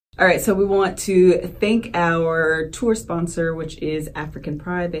All right, so we want to thank our tour sponsor, which is African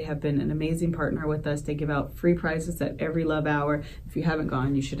Pride. They have been an amazing partner with us. They give out free prizes at every Love Hour. If you haven't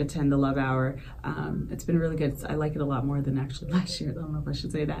gone, you should attend the Love Hour. It's been really good. I like it a lot more than actually last year. I don't know if I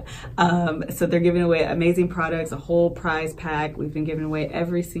should say that. So they're giving away amazing products, a whole prize pack. We've been giving away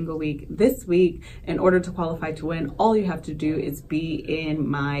every single week. This week, in order to qualify to win, all you have to do is be in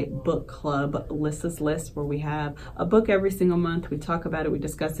my book club, Lissa's List, where we have a book every single month. We talk about it, we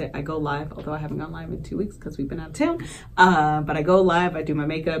discuss it. I go live, although I haven't gone live in 2 weeks because we've been out of town. But I go live, I do my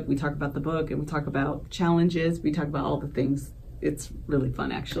makeup, we talk about the book, and we talk about challenges. We talk about all the things. It's really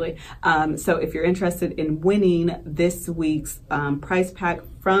fun, actually. So if you're interested in winning this week's prize pack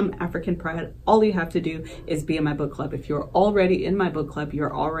from African Pride, all you have to do is be in my book club. If you're already in my book club,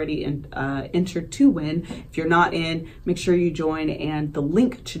 you're already entered to win. If you're not in, make sure you join, and the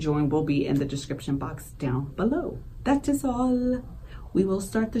link to join will be in the description box down below. That is all. We will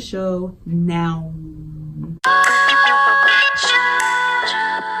start the show now.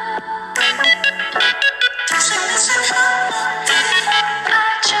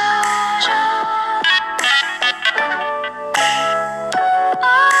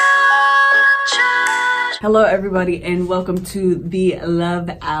 Hello everybody, and welcome to the Love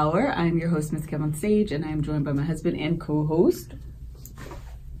Hour. I'm your host, Miss Kev on Stage, and I am joined by my husband and co-host,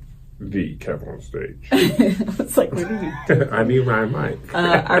 the Kev on Stage. It's like, what did you I need my mic.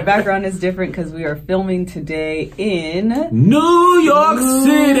 Our background is different because we are filming today in New York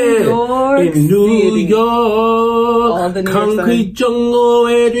City. New York. Concrete jungle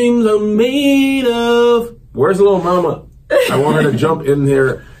where dreams are made of. Where's little mama? I want her to jump in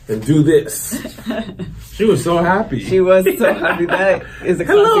there and do this. She was so happy. She was so happy. That is a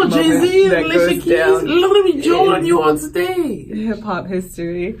hello, classic Jay-Z moment and that Alicia goes Keys. down Let me join you on stage. Hip hop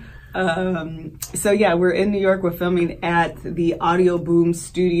history. So yeah, we're in New York. We're filming at the Audio Boom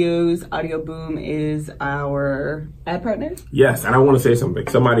Studios. Audio Boom is our ad partner. Yes, and I want to say something.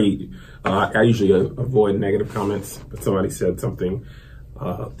 Somebody, I usually avoid negative comments, but somebody said something.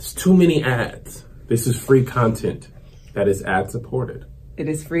 There's too many ads. This is free content that is ad supported. It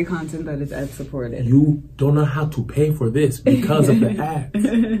is free content that is ad supported. You don't know how to pay for this because of the ads.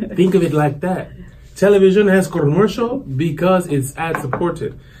 Think of it like that. Television has commercial because it's ad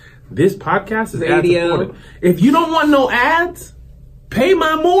supported. This podcast is ad supported. If you don't want no ads, pay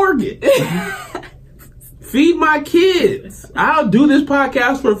my mortgage. Feed my kids. I'll do this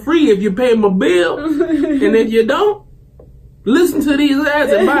podcast for free if you pay my bill. And if you don't, listen to these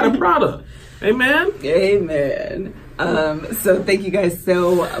ads and buy the product. Amen? Amen. So thank you guys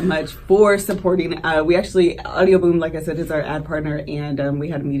so much for supporting. We actually, Audio Boom, like I said, is our ad partner, and we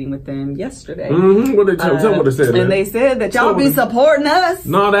had a meeting with them yesterday. Mm-hmm. What they tell what they said, man. And they said that y'all be supporting us.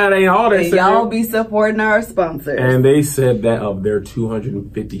 No, that ain't all they said. Y'all be supporting our sponsors. And they said that of their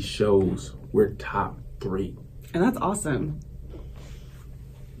 250 shows, we're top 3. And that's awesome.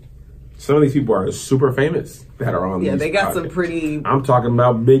 Some of these people are super famous that are on. Yeah, they got podcasts. some pretty. I'm talking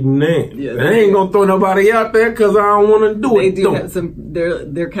about big names. Yeah, they ain't gonna throw nobody out there because I don't want to do it. They do have some.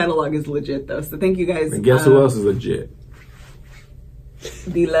 Their catalog is legit though. So thank you guys. And guess who else is legit?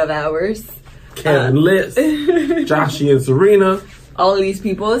 The Love Hours. Kevin Litz, Joshy and Serena. All of these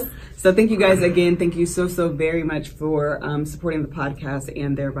people. So thank you guys again. Thank you so very much for supporting the podcast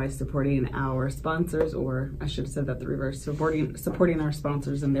and thereby supporting our sponsors, or I should have said that the reverse, supporting our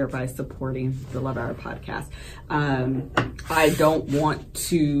sponsors and thereby supporting the Love Hour podcast. I don't want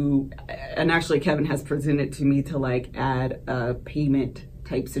to, and actually Kevin has presented to me to like add a payment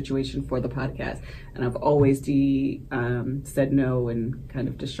type situation for the podcast, and I've always said no and kind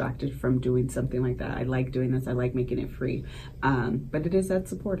of distracted from doing something like that. I like doing this. I like making it free, but it is ad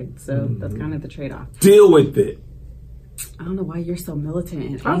supported, so that's kind of the trade-off. Deal with it. I don't know why you're so militant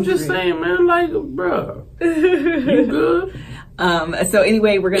and I'm just saying, man, like, bruh, you good? So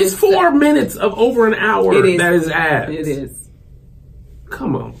anyway, we're gonna. It's 4 minutes of over an hour. That is ads. It is.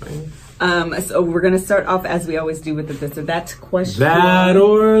 Come on, man. So we're going to start off as we always do with the this or that question. That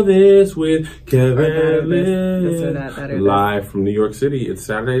or this with Kevin this or that or live from New York City. It's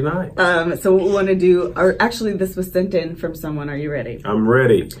Saturday night. So what we want to do, or actually this was sent in from someone. Are you ready? I'm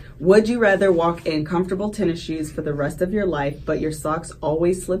ready. Would you rather walk in comfortable tennis shoes for the rest of your life, but your socks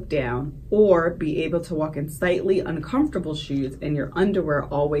always slip down, or be able to walk in slightly uncomfortable shoes and your underwear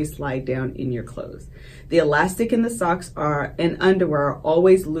always slide down in your clothes? The elastic in the socks and underwear are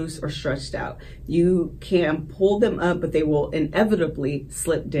always loose or stretched out. You can pull them up, but they will inevitably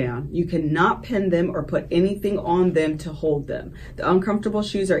slip down. You cannot pin them or put anything on them to hold them. The uncomfortable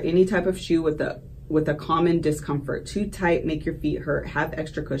shoes are any type of shoe with a common discomfort. Too tight, make your feet hurt, have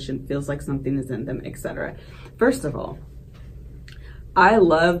extra cushion, feels like something is in them, etc. First of all, I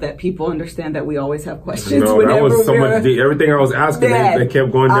love that people understand that we always have questions. No, that was so much deep. Everything I was asking, they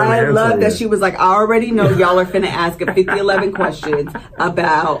kept going down the answer. I love that she was like, I already know y'all are finna ask a 50-11 questions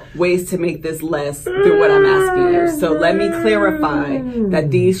about ways to make this less than what I'm asking you. So let me clarify that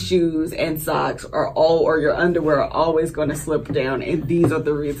these shoes and socks or your underwear are always going to slip down, and these are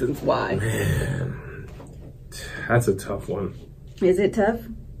the reasons why. Man, that's a tough one. Is it tough?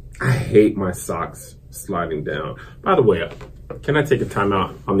 I hate my socks sliding down. By the way, can I take a time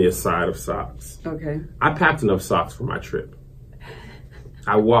out on the aside of socks? Okay. I packed enough socks for my trip.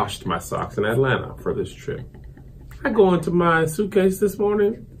 I washed my socks in Atlanta for this trip. I go into my suitcase this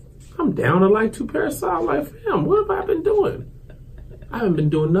morning. I'm down to like 2 pairs of socks. I'm like, fam, what have I been doing? I haven't been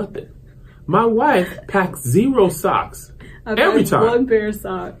doing nothing. My wife packs 0 socks every time. 1 pair of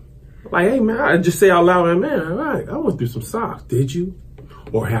socks. Like, hey, man, I just say out loud, man, all right, I went through some socks. Did you?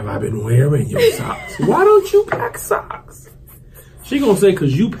 Or have I been wearing your socks? Why don't you pack socks? She gonna say,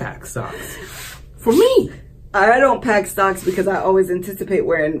 cause you pack socks. For me. I don't pack socks because I always anticipate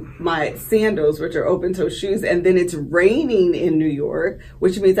wearing my sandals, which are open-toe shoes, and then it's raining in New York,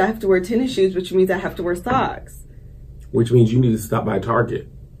 which means I have to wear tennis shoes, which means I have to wear socks. Which means you need to stop by Target.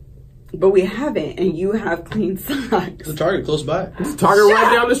 But we haven't, and you have clean socks. The Target close by. It's Target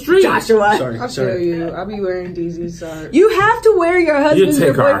right down the street. Joshua. Sorry. I feel you. I'll be wearing DZ socks. You have to wear your husband's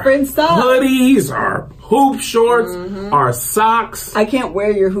or boyfriend's socks. Hoodies, our hoop shorts, our socks. I can't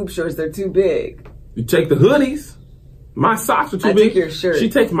wear your hoop shorts. They're too big. You take the hoodies. My socks are too I big. take your shirt. She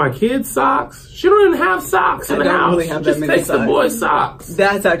takes my kids' socks. She don't even have socks in the house. I don't really have that just many takes socks. the boys' socks.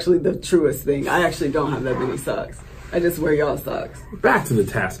 That's actually the truest thing. I actually don't have that many socks. I just wear y'all's socks. Back to the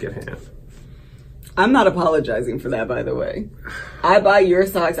task at hand. I'm not apologizing for that, by the way. I buy your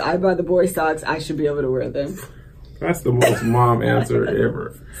socks. I buy the boys' socks. I should be able to wear them. That's the most mom answer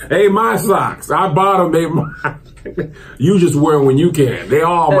ever. Hey, my socks. I bought them. They mine. You just wear them when you can. They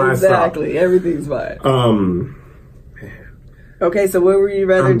all my socks. Exactly. Everything's fine. Okay, so what would you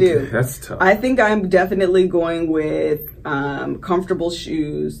rather do? That's tough. I think I'm definitely going with comfortable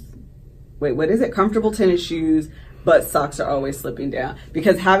shoes. Wait, what is it? Comfortable tennis shoes, but socks are always slipping down.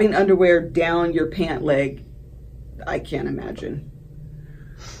 Because having underwear down your pant leg, I can't imagine.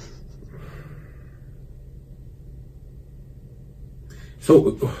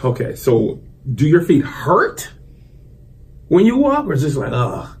 So, okay, so do your feet hurt when you walk, or is it just like,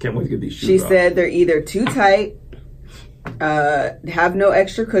 oh, can't wait to get these shoes She off? said they're either too tight, have no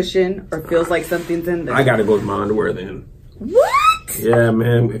extra cushion, or feels like something's in there. I gotta go with my underwear then. What? Yeah,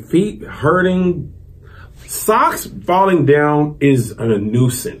 man, feet hurting. Socks falling down is a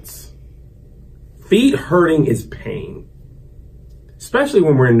nuisance. Feet hurting is pain. Especially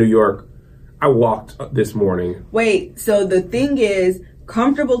when we're in New York. I walked this morning. Wait, so the thing is,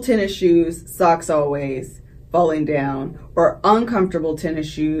 comfortable tennis shoes, socks always falling down, or uncomfortable tennis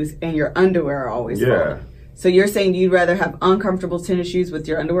shoes and your underwear are always falling. So you're saying you'd rather have uncomfortable tennis shoes with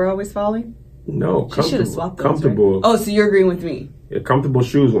your underwear always falling? No, She should have swapped those, comfortable. right? Oh, so you're agreeing with me? Yeah, comfortable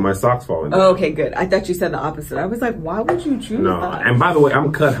shoes with my socks falling down. Oh, okay, good. I thought you said the opposite. I was like, why would you choose No, that? and by the way,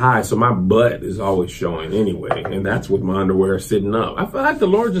 I'm cut high, so my butt is always showing anyway, and that's with my underwear sitting up. I feel like the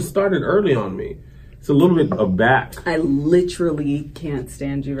Lord just started early on me. It's a little bit of back. I literally can't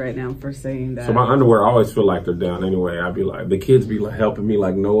stand you right now for saying that. So my underwear always feel like they're down anyway. I'd be like, the kids be like helping me,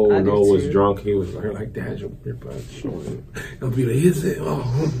 like Noah was too. drunk. He was like, Dad, your butt's showing. I'll be like, is it?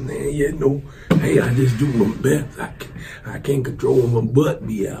 Oh man, yeah, no. Hey, I just do my best. I can't control when my butt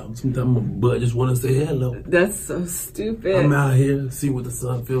be out. Sometimes my butt just want to say hello. That's so stupid. I'm out here, see what the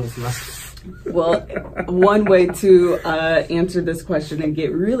sun feels like. Well, one way to answer this question and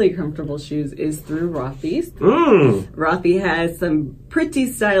get really comfortable shoes is through Rothy's. Rothy has some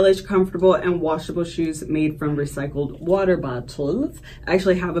pretty stylish, comfortable, and washable shoes made from recycled water bottles. I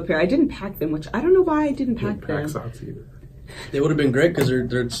actually have a pair. I didn't pack them, which I don't know why I didn't pack them. Socks either. They would have been great because they're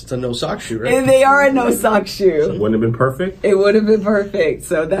just a no sock shoe, right? And they are a no sock shoe. Wouldn't have been perfect? It would have been perfect,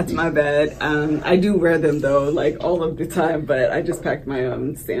 so that's my bad. I do wear them though, like all of the time, but I just packed my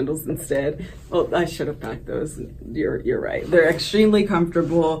own sandals instead. Well, I should have packed those. You're right. They're extremely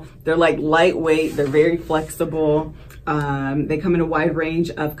comfortable. They're like lightweight. They're very flexible. They come in a wide range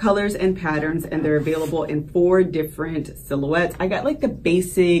of colors and patterns, and they're available in 4 different silhouettes. I got like the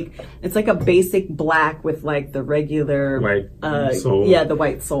basic, it's like a basic black with like the regular White sole. Yeah, the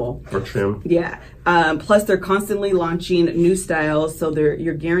white sole. Or trim. Yeah. Plus they're constantly launching new styles, so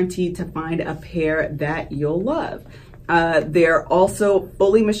you're guaranteed to find a pair that you'll love. They're also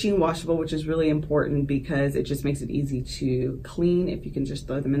fully machine washable, which is really important because it just makes it easy to clean. If you can just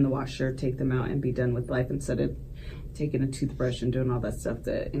throw them in the washer, take them out, and be done with life instead of taking a toothbrush and doing all that stuff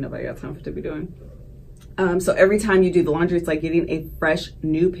that nobody got time to be doing. So every time you do the laundry, it's like getting a fresh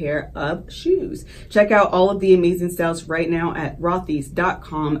new pair of shoes. Check out all of the amazing styles right now at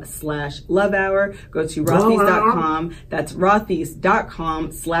rothys.com/lovehour. Go to rothys.com. That's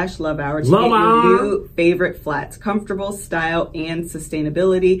rothys.com/lovehour to get your new favorite flats. Comfortable, style, and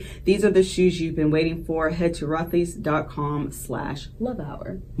sustainability. These are the shoes you've been waiting for. Head to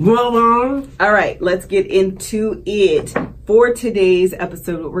rothys.com/lovehour. All right, let's get into it. For today's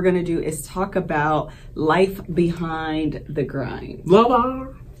episode, what we're going to do is talk about life behind the grind.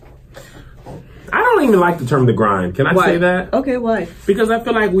 I don't even like the term the grind. Can I say that? Okay, why? Because I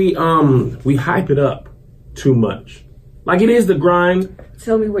feel like we hype it up too much. Like it is the grind.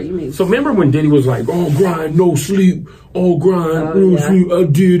 Tell me what you mean. So remember when Diddy was like, "Oh grind, no sleep. Oh grind, no sleep.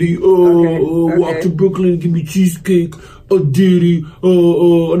 Diddy. Walk to Brooklyn, give me cheesecake. Diddy.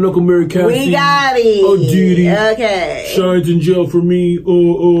 Uncle Mary Cassie. We got it. Diddy. Okay. Shine's in jail for me.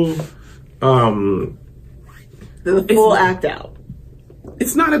 The full act out.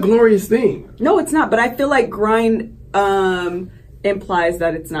 It's not a glorious thing. No, it's not. But I feel like grind implies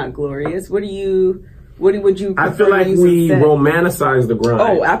that it's not glorious. What would you? I feel like we romanticize the grind.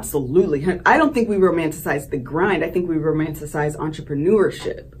 Oh, absolutely. I don't think we romanticize the grind. I think we romanticize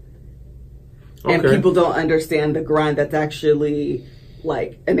entrepreneurship. Okay. And people don't understand the grind that's actually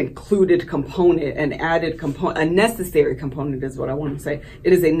like an included component, an added component, a necessary component is what I want to say.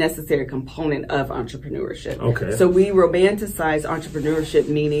 It is a necessary component of entrepreneurship. Okay. So we romanticize entrepreneurship,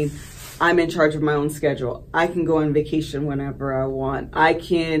 meaning I'm in charge of my own schedule. I can go on vacation whenever I want. I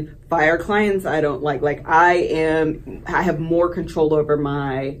can fire clients I don't like. Like I have more control over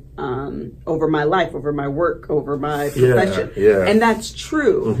my life, over my work, over my profession. Yeah. And that's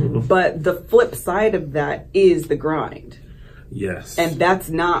true. Mm-hmm. But the flip side of that is the grind. Yes. And that's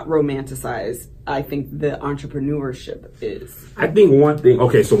not romanticized. I think the entrepreneurship is. I think one thing,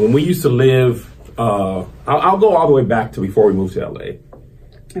 okay, so when we used to live, I'll go all the way back to before we moved to LA.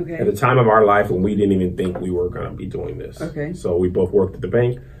 Okay. At the time of our life when we didn't even think we were going to be doing this. Okay. So we both worked at the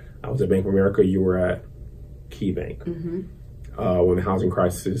bank. I was at Bank of America. You were at KeyBank. Mm-hmm. When the housing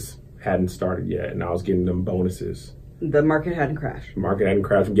crisis hadn't started yet, and I was getting them bonuses. The market hadn't crashed. The market hadn't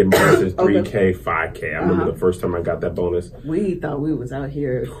crashed. I'm getting bonuses, $3K, $5K. I remember the first time I got that bonus. We thought we was out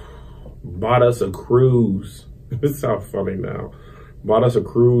here. Bought us a cruise. This sounds funny now. Bought us a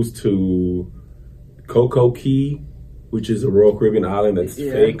cruise to Coco Key, which is a Royal Caribbean island that's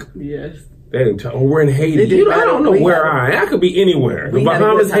fake. Yes. They didn't tell. Oh, we're in Haiti. I don't know where I am. I could be anywhere. The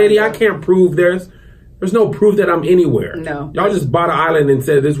Bahamas, Haiti. I can't prove there's no proof that I'm anywhere. No. Y'all just bought an island and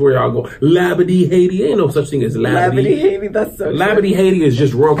said this is where y'all go. Labadee, Haiti. Ain't no such thing as Labadee. Labadee, Haiti. That's so Labadee, Haiti is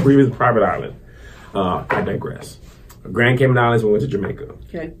just Royal Caribbean's private island. I digress. Grand Cayman Islands. We went to Jamaica.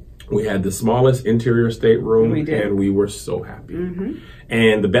 Okay. We had the smallest interior stateroom, and we were so happy. Mm-hmm.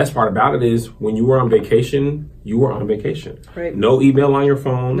 And the best part about it is when you were on vacation, you were on vacation. Right. No email on your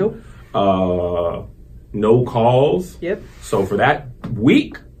phone. Nope. No calls. Yep. So for that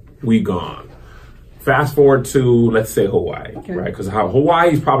week, we gone. Fast forward to, let's say, Hawaii, right? Because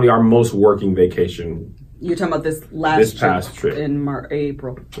Hawaii is probably our most working vacation. You're talking about this past trip in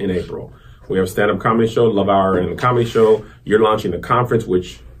April. In April. We have a stand-up comedy show, Love Hour and the comedy show. You're launching a conference,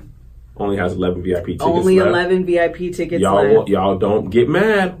 which only has 11 VIP tickets Only left. 11 VIP tickets left. Y'all don't get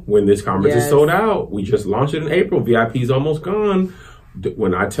mad when this conference is sold out. We just launched it in April. VIP's almost gone.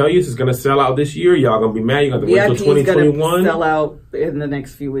 When I tell you this is going to sell out this year, y'all going to be mad. You're going to wait till 2021. Going to sell out in the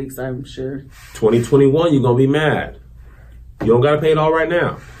next few weeks, I'm sure. 2021, you're going to be mad. You don't got to pay it all right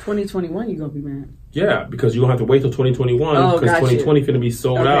now. 2021, you're going to be mad. Yeah, because you're going to have to wait till 2021 because 2020 finna be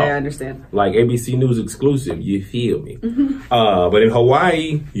sold out. I understand. Like ABC News exclusive, you feel me? Mm-hmm. But in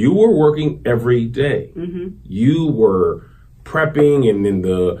Hawaii, you were working every day. Mm-hmm. You were prepping, and then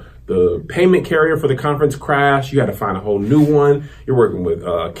the payment carrier for the conference crashed. You had to find a whole new one. You're working with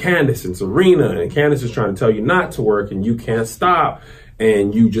Candace and Serena, and Candace is trying to tell you not to work, and you can't stop.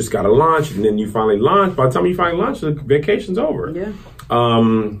 And you just got to launch, and then you finally launch. By the time you finally launch, the vacation's over. Yeah.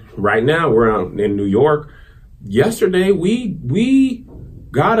 Right now, we're out in New York. Yesterday, we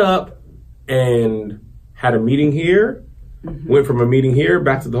got up and had a meeting here. Mm-hmm. Went from a meeting here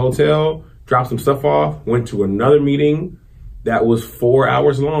back to the hotel, dropped some stuff off, went to another meeting that was 4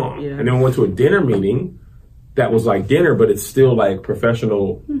 hours long. Yeah. And then we went to a dinner meeting that was like dinner, but it's still like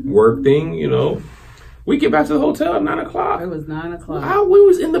professional work thing, you know. We get back to the hotel at 9 o'clock. It was 9 o'clock. We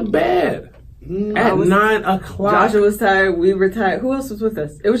was in the bed at 9 o'clock. Joshua was tired. We were tired. Who else was with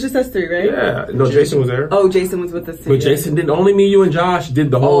us? It was just us three, right? Yeah. No, Jason was there. Oh, Jason was with us too. But Jason didn't. Only me, you, and Josh did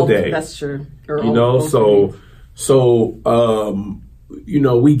the whole day. That's true. You know, you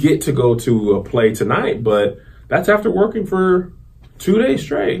know, we get to go to a play tonight, but that's after working for 2 days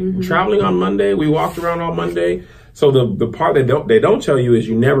straight. Traveling on Monday. We walked around on Monday. So the part they don't tell you is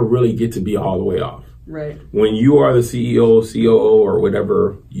you never really get to be all the way off. Right. When you are the CEO, COO, or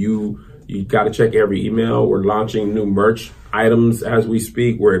whatever, you got to check every email. We're launching new merch items as we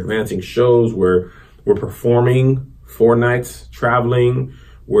speak. We're advancing shows. We're performing 4 nights, traveling.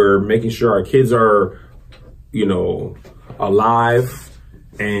 We're making sure our kids are, alive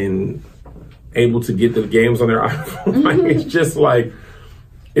and able to get the games on their iPhone. Like, it's just like,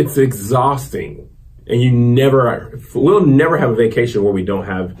 it's exhausting. And we'll never have a vacation where we don't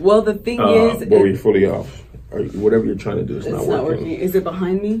have. Well, the thing is, where we're fully off. Or whatever you're trying to do, it's not working. Is it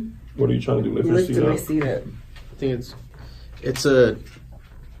behind me? What are you trying to do? Lift my seat up. I think it's a.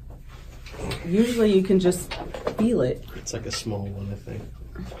 Usually you can just feel it. It's like a small one, I think.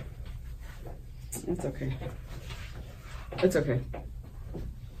 It's okay. It's okay.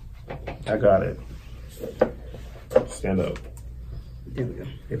 I got it. Stand up. There we go.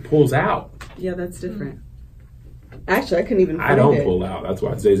 It pulls out. Yeah, that's different. Actually, I couldn't even find I don't it. pull out. That's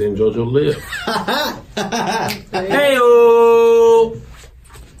why Zay and JoJo live. Hey-o!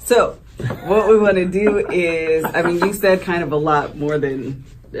 So, what we want to do is, you said kind of a lot more than,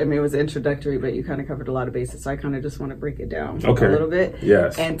 it was introductory, but you kind of covered a lot of bases. So I kind of just want to break it down a little bit.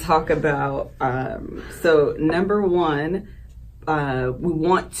 Yes. And talk about, so number one, we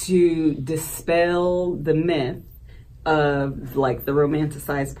want to dispel the myth of like the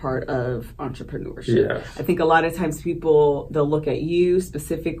romanticized part of entrepreneurship. Yes. I think a lot of times they'll look at you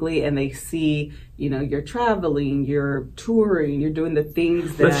specifically and they see, you're traveling, you're touring, you're doing the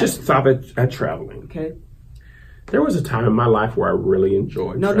things that... Let's just stop at traveling. Okay. There was a time in my life where I really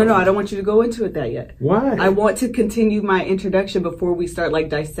enjoyed No, I don't want you to go into it that yet. Why? I want to continue my introduction before we start like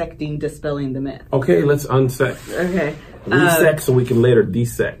dissecting, dispelling the myth. Okay, let's unsect. Okay. Resect so we can later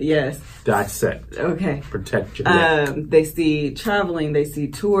desect. Yes. Dissect. Okay. Protect your neck. They see traveling, they see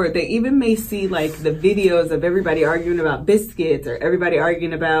tour. They even may see like the videos of everybody arguing about biscuits or everybody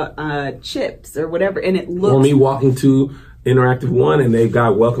arguing about chips or whatever. And it looks... Or me walking to Interactive One and they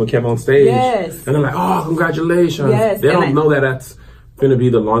got Welcome Kev on stage. Yes. And they're like, oh, congratulations. Yes. They don't know that that's going to be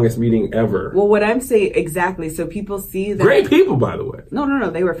the longest meeting ever. Well, what I'm saying, exactly. So people see that... Great people, by the way. No.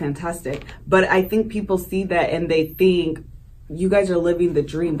 They were fantastic. But I think people see that and they think, you guys are living the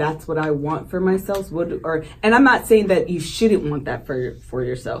dream. That's what I want for myself. And I'm not saying that you shouldn't want that for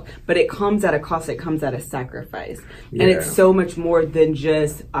yourself, but it comes at a cost. It comes at a sacrifice. Yeah. And it's so much more than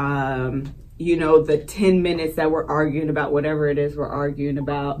just, the 10 minutes that we're arguing about whatever it is we're arguing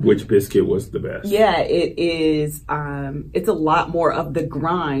about. Which biscuit was the best? Yeah, it is. It's a lot more of the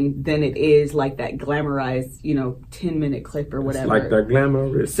grind than it is like that glamorized, 10-minute clip or whatever. It's like that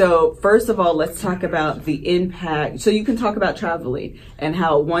glamorous. So first of all, let's talk about the impact. So you can talk about traveling and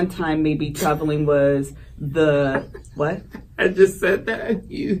how at one time maybe traveling was the what? I just said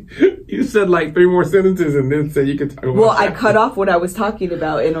that. You said like 3 more sentences and then said you could talk about Well, I traveling. cut off what I was talking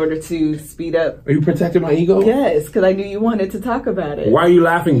about in order to speed up. Are you protecting my ego? Yes, because I knew you wanted to talk about it. Why are you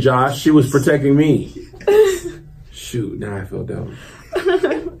laughing, Josh? She was protecting me. Shoot, now I feel dumb.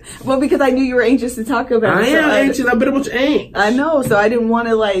 Well, because I knew you were anxious to talk about it. I am anxious. I've been a bunch of angst. I know, so I didn't want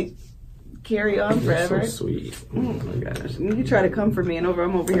to carry on forever. You're so sweet. Oh my gosh. You try to come for me and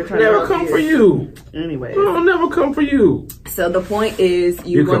I'm over here trying Never to come for you. Anyway. I'll never come for you. So the point is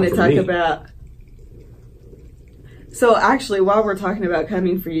you want come to for talk me. about... So actually, while we're talking about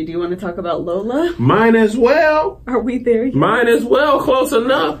coming for you, do you want to talk about Lola? Mine as well. Are we there yet? Mine as well. Close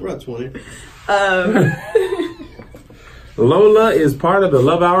enough. We're at 20. Lola is part of the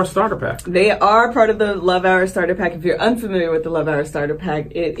Love Hour Starter Pack. They are part of the Love Hour Starter Pack. If you're unfamiliar with the Love Hour Starter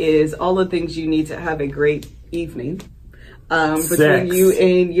Pack, it is all the things you need to have a great evening. Between Sex. you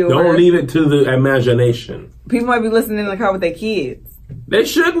and your... Don't leave it to the imagination. People might be listening in the car with their kids. They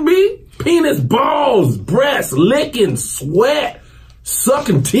shouldn't be. Penis, balls, breasts, licking, sweat,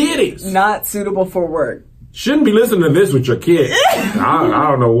 sucking titties. Not suitable for work. Shouldn't be listening to this with your kid. I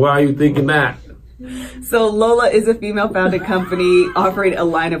don't know why you thinking that. So Lola is a female-founded company offering a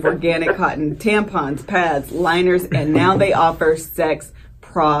line of organic cotton tampons, pads, liners, and now they offer sex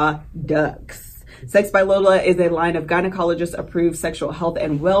products. Sex by Lola is a line of gynecologist-approved sexual health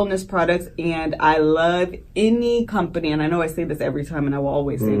and wellness products, and I love any company, and I know I say this every time, and I will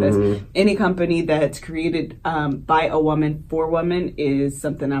always say this, any company that's created by a woman for women is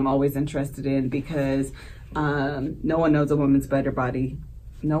something I'm always interested in because no one knows a woman's better body.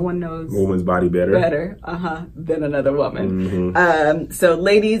 No one knows Woman's body better. Than another woman. So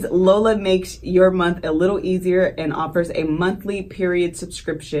ladies, Lola makes your month a little easier and offers a monthly period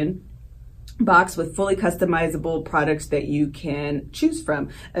subscription box with fully customizable products that you can choose from.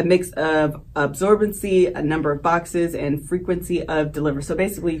 A mix of absorbency, a number of boxes, and frequency of delivery. So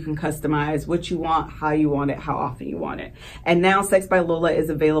basically you can customize what you want, how you want it, how often you want it. And now Sex by Lola is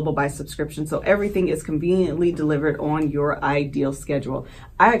available by subscription. So everything is conveniently delivered on your ideal schedule.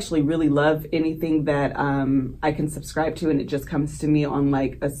 I actually really love anything that I can subscribe to, and it just comes to me on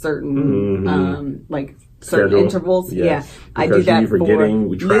like a certain certain Schedule. intervals. Yes. Yeah, I Because do that you forgetting,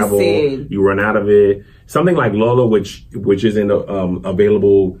 we travel, Listen. you run out of it. Something like Lola, which isn't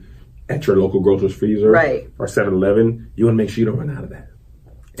available at your local grocer's freezer, Right. or 7-Eleven, you want to make sure you don't run out of that.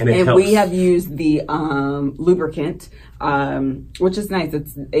 And it And helps. we have used the lubricant, which is nice.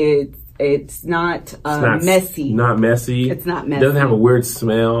 It's not messy. Not messy. It's not It messy. doesn't have a weird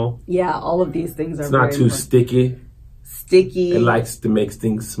smell. Yeah, all of these things are It's not very too important. sticky. Sticky. It likes to make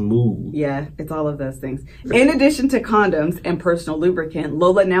things smooth. Yeah, it's all of those things. In addition to condoms and personal lubricant,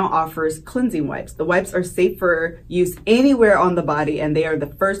 Lola now offers cleansing wipes. The wipes are safe for use anywhere on the body, and they are the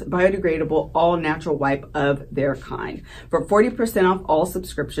first biodegradable, all-natural wipe of their kind. For 40% off all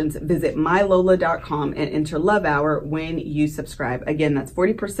subscriptions, visit mylola.com and enter Love Hour when you subscribe. Again, that's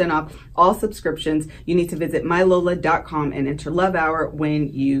 40% off all subscriptions. You need to visit mylola.com and enter Love Hour when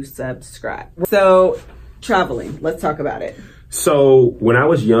you subscribe. So, traveling. Let's talk about it. So when I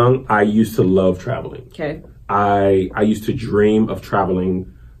was young, I used to love traveling. Okay. I used to dream of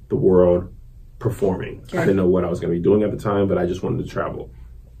traveling the world performing. Okay. I didn't know what I was going to be doing at the time, but I just wanted to travel.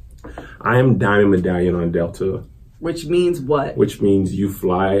 I am Diamond Medallion on Delta, Which means what? which means you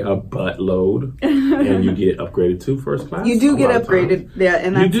fly a buttload and you get upgraded to first class. You do a get lot of upgraded, times. yeah,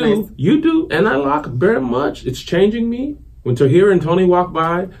 and that's nice. You do, and I like very much. It's changing me. When Tahir and Tony walk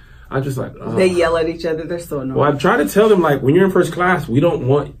by, I'm just like, oh. They yell at each other. They're so annoying. Well, I try to tell them, like, when you're in first class, we don't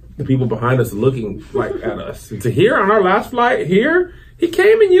want the people behind us looking like at us. And Tahir on our last flight here, he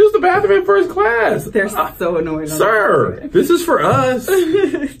came and used the bathroom in first class. They're so annoying. Sir, this is for us.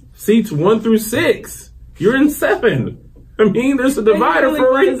 Seats 1 through 6. You're in 7. I mean, there's a divider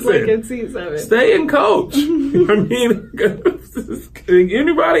for a reason. Like in seat 7. Stay in coach. I mean,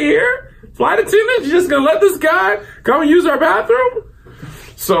 anybody here? Flight attendants, you just gonna let this guy come and use our bathroom?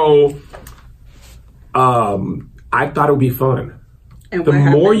 So, I thought it would be fun. And The what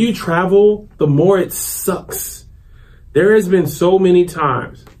more happened? you travel, the more it sucks. There has been so many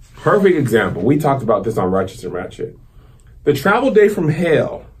times. Perfect example. We talked about this on Rochester Ratchet. The travel day from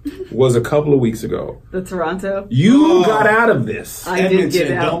hell was a couple of weeks ago. The Toronto. You got out of this. I did Edmonton,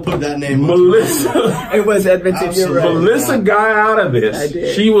 get out. don't put that name on. Melissa. It was Edmonton. You're Absolutely. right. Melissa got out of I this.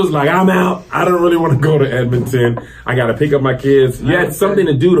 did. She was like, I'm out. I don't really want to go to Edmonton. I got to pick up my kids. You had something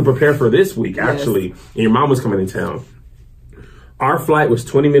to do to prepare for this week, actually. And your mom was coming in town. Our flight was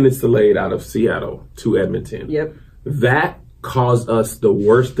 20 minutes delayed out of Seattle to Edmonton. Yep. That caused us the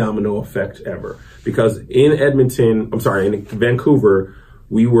worst domino effect ever. Because in Vancouver,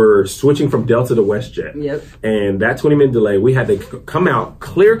 we were switching from Delta to WestJet. Yep. And that 20-minute delay, we had to come out,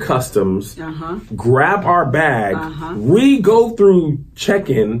 clear customs, grab our bag, re-go through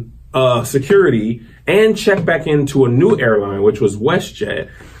check-in, security, and check back into a new airline, which was WestJet,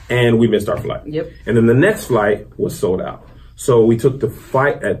 and we missed our flight. Yep. And then the next flight was sold out. So we took the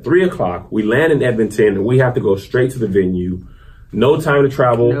flight at 3 o'clock. We land in Edmonton, and we have to go straight to the venue. No time to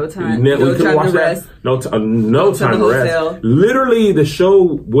travel. No time. We No couldn't time watch to that. rest. No time the to rest. hotel. Literally, the show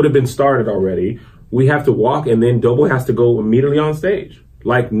would have been started already. We have to walk, and then Doughboy has to go immediately on stage.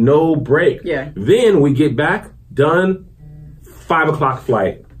 Like, no break. Yeah. Then we get back, done, 5 o'clock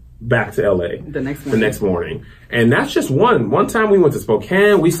flight back to LA. The next The morning. next morning. And that's just one. One time we went to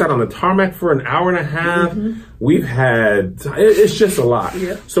Spokane. We sat on the tarmac for an hour and a half. We've had, it's just a lot.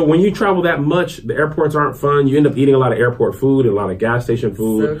 Yeah. So when you travel that much, the airports aren't fun. You end up eating a lot of airport food and a lot of gas station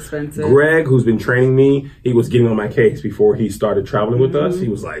food. So expensive. Greg, who's been training me, he was getting on my case before he started traveling with us. He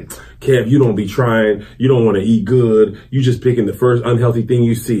was like, Kev, you don't be trying. You don't want to eat good. You just picking the first unhealthy thing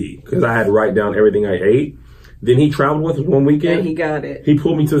you see. Because I had to write down everything I ate. Then he traveled with us one weekend. And he got it. He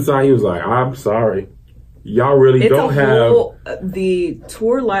pulled me to the side. He was like, I'm sorry. Y'all really It's don't a have. whole, the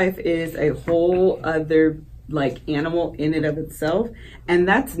tour life is a whole other like animal in and of itself. And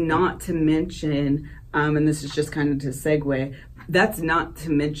that's not to mention, and this is just kind of to segue, that's not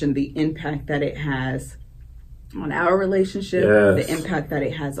to mention the impact that it has on our relationship, Yes. the impact that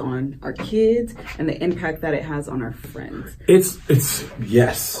it has on our kids, and the impact that it has on our friends. It's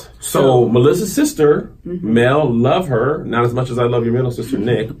yes. So Melissa's sister, Mel, love her. Not as much as I love your middle sister,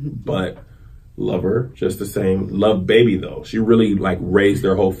 Nick, but love her just the same. Love baby though. She really like raised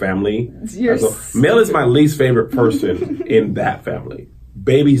their whole family. You're So, Mel is my least favorite person in that family.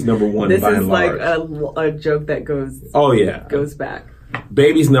 Baby's number one This by is and like large. a joke that goes Oh yeah. back.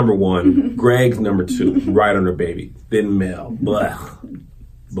 Baby's number one. Greg's number two. Right under baby. Then Mel. Blah.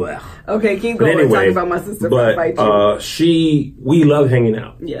 Blah. Okay, keep going. Anyway, Talking about my sister. We love hanging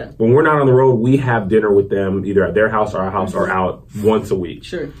out. Yeah. When we're not on the road, we have dinner with them either at their house or our house or out once a week.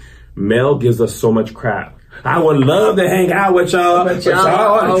 Sure. Mel gives us so much crap. I would love to hang out with y'all, but y'all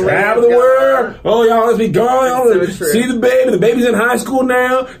want to travel the world. Oh, y'all must be gone. Y'all want to see the baby. The baby's in high school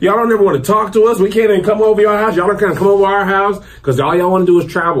now. Y'all don't ever want to talk to us. We can't even come over your house. Y'all don't kind of come over our house because all y'all want to do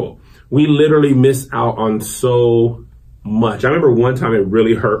is travel. We literally miss out on so much. I remember one time it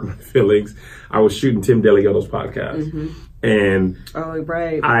really hurt my feelings. I was shooting Tim Deliotto's podcast, and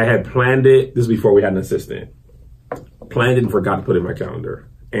I had planned it. This is before we had an assistant. Planned it and forgot to put it in my calendar.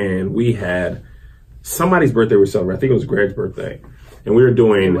 And we had somebody's birthday we celebrating. I think it was Greg's birthday, and we were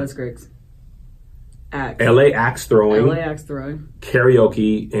doing. It was Greg's. LA axe throwing,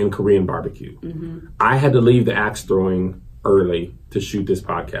 karaoke, and Korean barbecue. I had to leave the axe throwing early to shoot this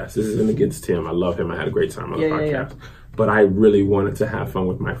podcast. This isn't against Tim. I love him. I had a great time on the podcast. But I really wanted to have fun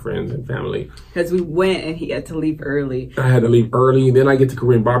with my friends and family. Because we went and he had to leave early. I had to leave early, and then I get to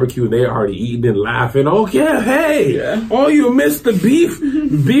Korean barbecue, and they're already eating and laughing. Oh, yeah, hey. Yeah. Oh, you missed the beef.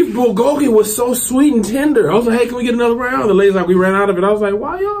 Beef bulgogi was so sweet and tender. I was like, hey, can we get another round? The lady's like, we ran out of it. I was like,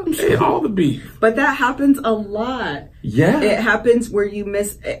 why y'all ate all the beef? But that happens a lot. Yeah. It happens where you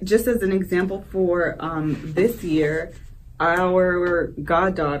miss, just as an example for this year, our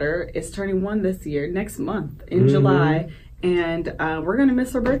goddaughter is turning 1 this year, next month in July, and we're going to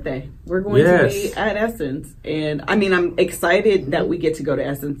miss her birthday. We're going to be at Essence, and I mean, I'm excited that we get to go to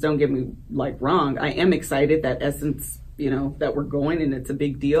Essence. Don't get me wrong. I am excited that Essence, that we're going, and it's a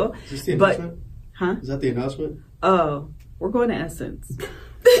big deal. Is this the announcement? Huh? Is that the announcement? Oh, we're going to Essence.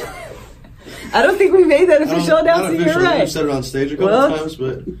 I don't think we made that official announcement. You're right. We've said it on stage a couple times,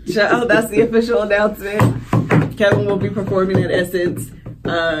 but that's the official announcement. Kevin will be performing at Essence,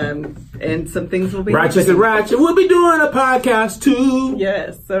 and some things will be Ratchet and Ratchet. We'll be doing a podcast too.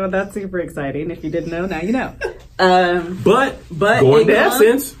 Yes, so that's super exciting. If you didn't know, now you know. But going to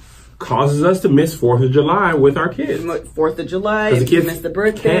Essence causes us to miss 4th of July with our kids. 4th of July, because the kids miss the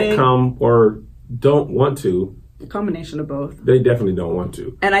birthday, can't come or don't want to. A combination of both. They definitely don't want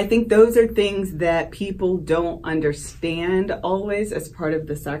to. And I think those are things that people don't understand always as part of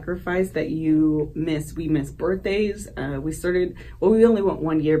the sacrifice that you miss. We miss birthdays. We only went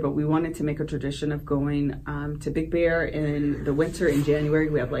 1 year, but we wanted to make a tradition of going to Big Bear in the winter in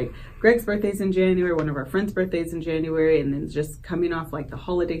January. We have Greg's birthday's in January, one of our friends' birthdays in January, and then just coming off the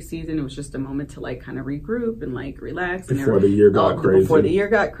holiday season, it was just a moment to kind of regroup and relax. Before the year got crazy. Before the year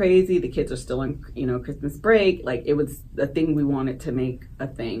got crazy, the kids are still on Christmas break. It was a thing we wanted to make a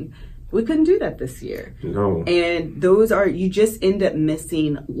thing. We couldn't do that this year. No. And you just end up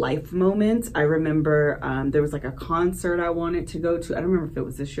missing life moments. I remember there was a concert I wanted to go to. I don't remember if it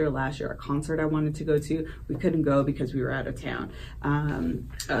was this year or last year, a concert I wanted to go to. We couldn't go because we were out of town.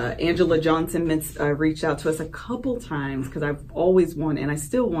 Angela Johnson reached out to us a couple times because I've always wanted, and I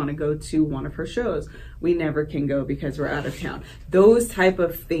still want to go to one of her shows. We never can go because we're out of town. Those type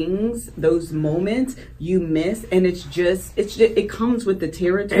of things, those moments you miss, and it comes with the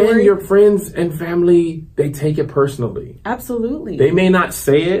territory. And your friends and family, they take it personally. Absolutely. They may not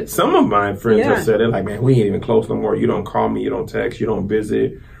say it. Some of my friends have said it, man, we ain't even close no more. You don't call me, you don't text, you don't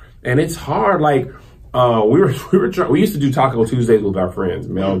visit. And it's hard. We used to do Taco Tuesdays with our friends,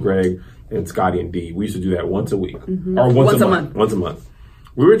 Mel, Greg, and Scotty and Dee. We used to do that once a week. Or once a month. Once a month.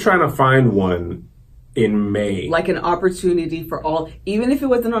 We were trying to find one in May. An opportunity for all, even if it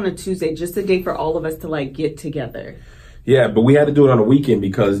wasn't on a Tuesday, just a day for all of us to get together. Yeah, but we had to do it on a weekend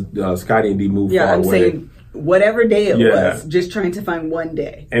because Scotty and Dee moved far away. Yeah, I'm saying whatever day it was, just trying to find one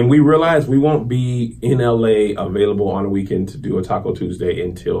day. And we realized we won't be in LA available on a weekend to do a Taco Tuesday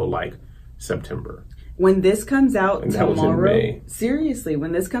until September. When this comes out tomorrow, seriously,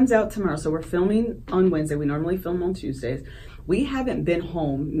 when this comes out tomorrow, so we're filming on Wednesday, we normally film on Tuesdays. We haven't been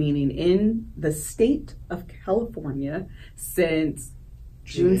home, meaning in the state of California, since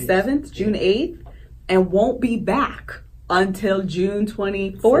June 7th, June 8th, and won't be back until June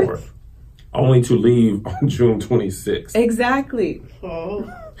 24th. Only to leave on June 26th. Exactly.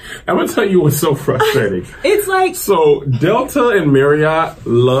 Oh. I'm going to tell you what's so frustrating. It's So Delta and Marriott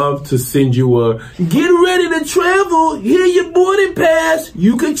love to send you a, get ready to travel, here your boarding pass,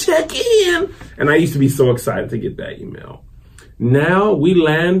 you can check in. And I used to be so excited to get that email. Now we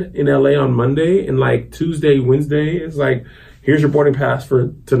land in LA on Monday, and Tuesday, Wednesday, it's here's your boarding pass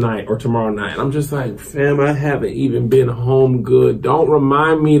for tonight or tomorrow night. And I'm just fam, I haven't even been home good. Don't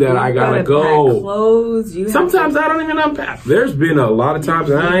remind me that I gotta go. Pack clothes. Sometimes I don't even unpack. There's been a lot of times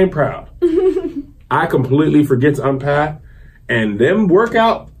that I ain't proud. I completely forget to unpack, And them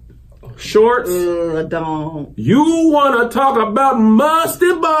workout shorts. Don't. You want to talk about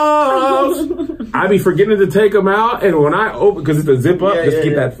musty balls? I be forgetting to take them out, and when I open, because it's a zip up, just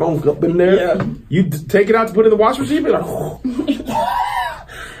get that phone up in there. Yeah. You take it out to put it in the wash machine, be like,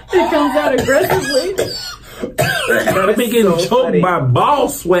 It comes out aggressively. I be getting choked by ball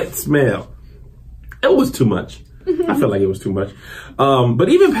sweat smell. It was too much. I felt like it was too much. But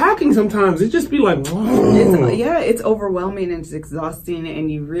even packing sometimes, it just be like, It's overwhelming and it's exhausting,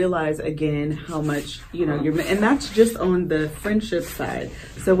 and you realize again how much, and that's just on the friendship side.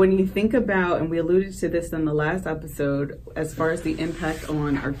 So when you think about, and we alluded to this in the last episode, as far as the impact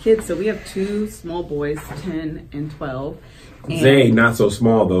on our kids. So we have 2 small boys, 10 and 12. Zay not so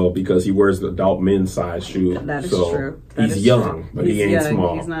small though, because he wears the adult men's size shoe. That is so true. He's young, but he ain't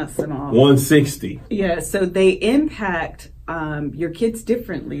small. He's not small. 160. Yeah, so they impact your kids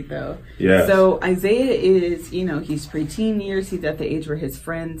differently though. Yeah. So Isaiah is, he's preteen years. He's at the age where his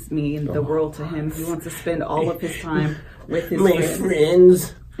friends mean the world to him. He wants to spend all of his time with his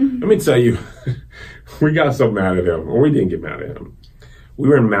friends. Let me tell you, we got so mad at him. Or we didn't get mad at him. We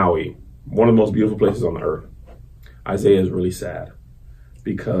were in Maui, one of the most beautiful places on the earth. Isaiah is really sad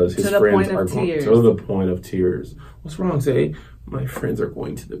because his friends are going to the point of tears. What's wrong, Zay? My friends are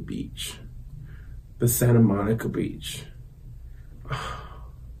going to the beach, the Santa Monica beach.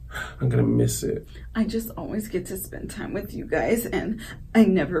 I'm going to miss it. I just always get to spend time with you guys, and I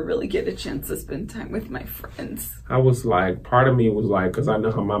never really get a chance to spend time with my friends. I was like, part of me was like, because I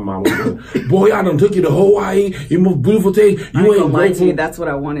know how my mom was doing, boy, I done took you to Hawaii, you most beautiful day. You ain't lie to you, that's what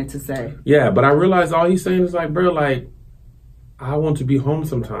I wanted to say. Yeah, but I realized all he's saying is like, bro, like, I want to be home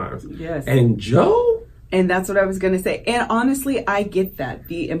sometimes. Yes. And Joe? And that's what I was going to say. And honestly, I get that.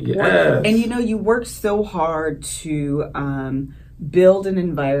 The important, and you work so hard to build an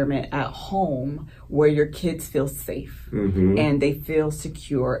environment at home where your kids feel safe and they feel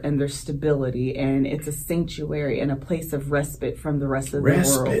secure and there's stability, and it's a sanctuary and a place of respite from the rest of the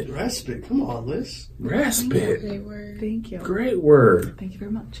world. Respite. Come on, Liz. Respite. Great word. Thank you. Great word. Thank you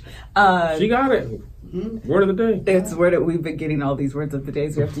very much. She got it. Word of the day. It's word that we've been getting all these words of the day,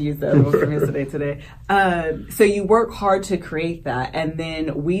 so we have to use the other one from yesterday today. So you work hard to create that, and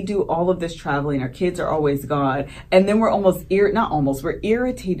then we do all of this traveling. Our kids are always gone, and then we're we're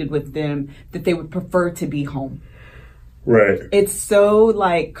irritated with them that they would prefer to be home. Right. It's so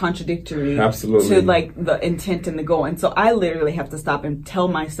like contradictory Absolutely. to like the intent and the goal. And so I literally have to stop and tell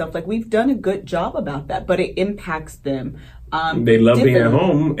myself, like, we've done a good job about that, but it impacts them. They love being at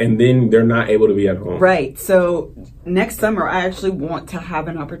home, and then they're not able to be at home. Right. So next summer, I actually want to have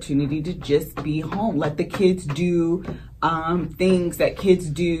an opportunity to just be home. Let the kids do things that kids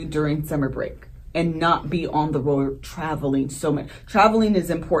do during summer break, and not be on the road traveling so much. Traveling is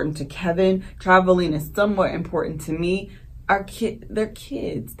important to Kevin. Traveling is somewhat important to me. They're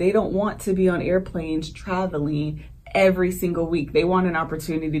kids. They don't want to be on airplanes traveling every single week. They want an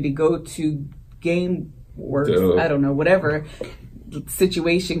opportunity to go to GameWorks. I don't know, whatever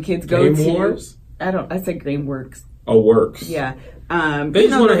situation kids go to. Wars? I said GameWorks. Oh, Works. Yeah. They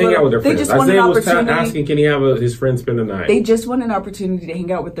just want to hang out with their friends. Isaiah was asking, can he have his friends spend the night? They just want an opportunity to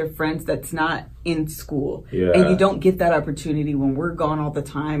hang out with their friends that's not in school. Yeah. And you don't get that opportunity when we're gone all the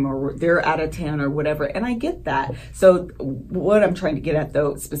time, or they're out of town or whatever. And I get that. So what I'm trying to get at,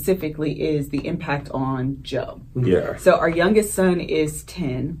 though, specifically is the impact on Joe. Yeah. So our youngest son is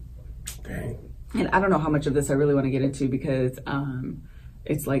 10. Dang. And I don't know how much of this I really want to get into, because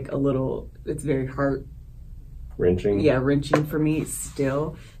it's like it's very wrenching. Yeah, wrenching for me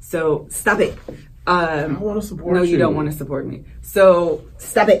still. So stop it. I want to support you. No, you don't want to support me. So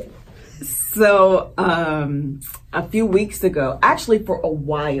stop it. So a few weeks ago, actually for a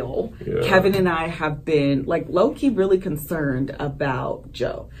while, Kevin and I have been like low-key really concerned about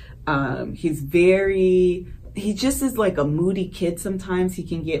Joe. He just is like a moody kid sometimes. He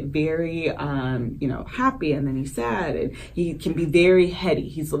can get very, happy, and then he's sad, and he can be very heady.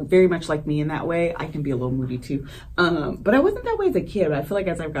 He's very much like me in that way. I can be a little moody too. But I wasn't that way as a kid. I feel like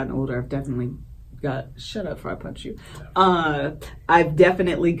as I've gotten older, I've definitely shut up before I punch you. I've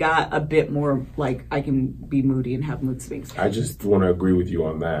definitely got a bit more like I can be moody and have mood swings. I just want to agree with you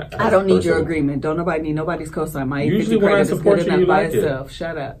on that. I don't need your agreement. Don't nobody need nobody's cosign. My usually when I support you, you like itself.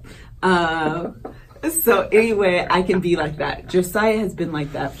 Shut up. So anyway, I can be like that. Josiah has been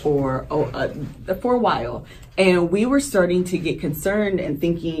like that for a while. And we were starting to get concerned and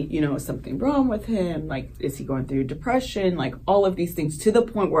thinking, is something wrong with him? Like, is he going through depression? Like, all of these things, to the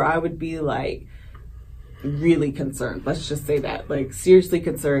point where I would be like, really concerned. Let's just say that, like, seriously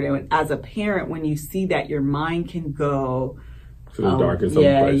concerned. And as a parent, when you see that, your mind can go to the darkest of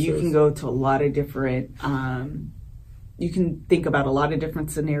places. You can go to a lot of different you can think about a lot of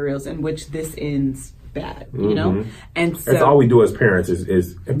different scenarios in which this ends bad, you know? And so that's all we do as parents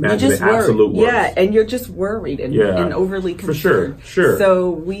is imagine the absolute worst. Yeah, and you're just worried and overly concerned. For sure. So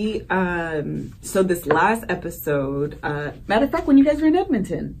we so this last episode, matter of fact, when you guys were in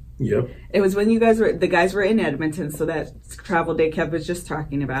Edmonton. Yep. It was when the guys were in Edmonton, so that travel day Kev was just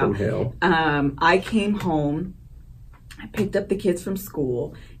talking about. From hell. I came home, I picked up the kids from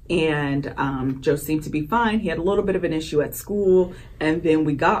school, and Joe seemed to be fine. He had a little bit of an issue at school, and then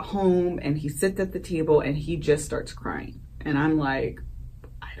we got home, and he sits at the table, and he just starts crying. And I'm like,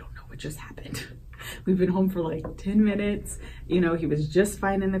 I don't know what just happened. We've been home for like 10 minutes. You know, he was just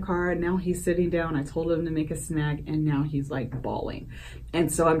fine in the car. Now he's sitting down. I told him to make a snack, and now he's like bawling.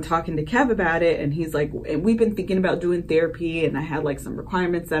 And so I'm talking to Kev about it, and he's like, and we've been thinking about doing therapy, and I had like some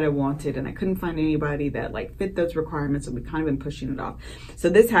requirements that I wanted, and I couldn't find anybody that like fit those requirements, and we kind of been pushing it off. So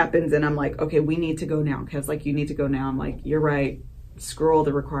this happens, and I'm like, okay, we need to go now. Kev's like, you need to go now. I'm like, you're right. Screw all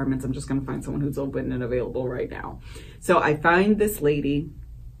the requirements. I'm just going to find someone who's open and available right now. So I find this lady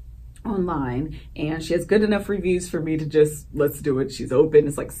online, and she has good enough reviews for me to just, let's do it. She's open.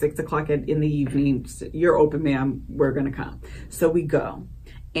 It's like 6 o'clock in the evening. You're open, ma'am. We're going to come. So we go.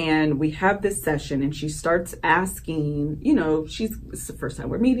 And we have this session, and she starts asking, you know, it's the first time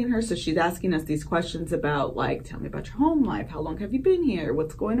we're meeting her. So she's asking us these questions about like, tell me about your home life. How long have you been here?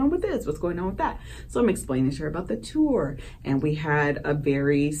 What's going on with this? What's going on with that? So I'm explaining to her about the tour, and we had a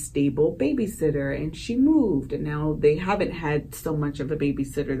very stable babysitter, and she moved, and now they haven't had so much of a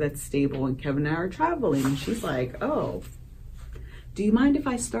babysitter that's stable, and Kevin and I are traveling, and she's like, oh, do you mind if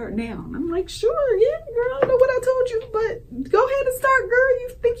I start now? And I'm like, sure, yeah, girl, I don't know what I told you, but go ahead and start, girl. You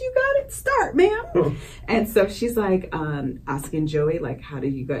think you got it? Start, ma'am. And so she's like, asking Joey, like, how do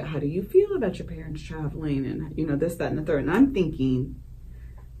you feel about your parents traveling? And, you know, this, that, and the third. And I'm thinking,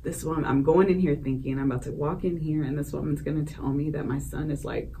 I'm going in here thinking, I'm about to walk in here, and this woman's going to tell me that my son is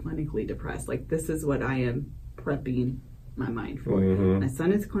like clinically depressed. Like, this is what I am prepping my mind for. My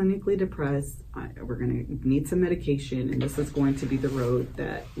son is clinically depressed. We're going to need some medication, and this is going to be the road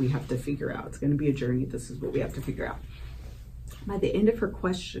that we have to figure out. It's going to be a journey. This is what we have to figure out. By the end of her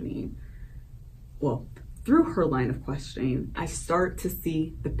questioning, well, through her line of questioning, I start to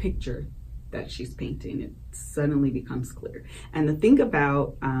see the picture that she's painting. It suddenly becomes clear. And the thing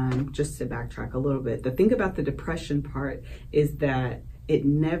about, just to backtrack a little bit, the thing about the depression part is that it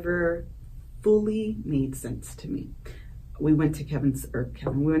never fully made sense to me. We went to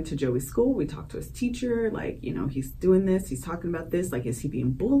we went to Joey's school. We talked to his teacher, like, you know, he's doing this, he's talking about this, like, is he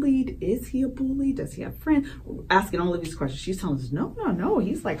being bullied? Is he a bully? Does he have friends? We're asking all of these questions. She's telling us, no,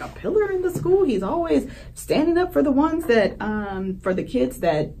 he's like a pillar in the school. He's always standing up for the ones that, for the kids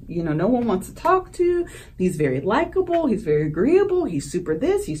that, you know, no one wants to talk to. He's very likable. He's very agreeable. He's super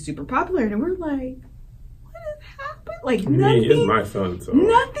this, he's super popular. And we're like, like nothing is my son, so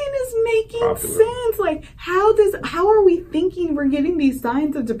nothing is making sense. Like, how are we thinking we're getting these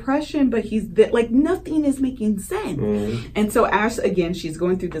signs of depression, but like nothing is making sense. And so as again she's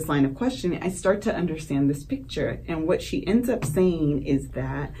going through this line of questioning, I start to understand this picture, and what she ends up saying is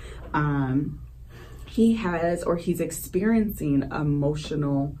that he's experiencing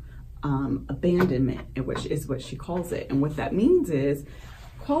emotional abandonment, which is what she calls it. And what that means is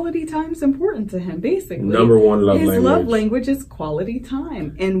quality time is important to him, basically. Number one love language. His love language is quality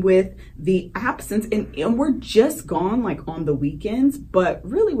time. And with the absence, and we're just gone like on the weekends, but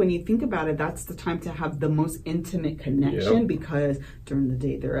really when you think about it, that's the time to have the most intimate connection, because during the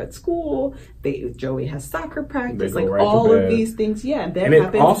day they're at school, Joey has soccer practice, like right all of these things. Yeah. And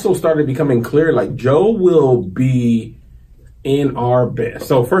it also started becoming clear, like Joe will be in our bed.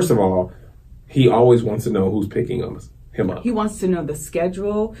 So first of all, he always wants to know who's picking him up. He wants to know the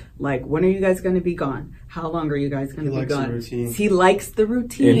schedule, like when are you guys going to be gone? How long are you guys going to be gone? He likes the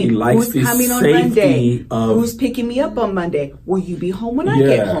routine. And he likes who's coming on Monday? Who's picking me up on Monday? Will you be home when I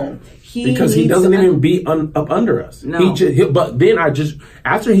get home? Because he doesn't even be up under us. No. But then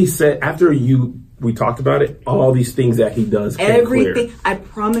we talked about it, all these things that he does. Everything. Clear. I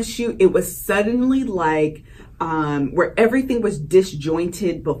promise you, it was suddenly like, where everything was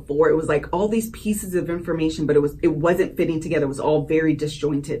disjointed before. It was like all these pieces of information, but it wasn't fitting together. It was all very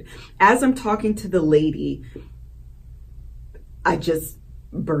disjointed. As I'm talking to the lady, I just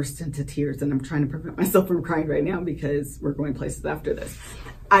burst into tears, and I'm trying to prevent myself from crying right now because we're going places after this.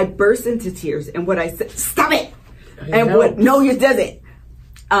 I burst into tears, and what I said, stop it! No, you doesn't.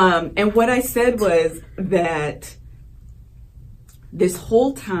 And what I said was that this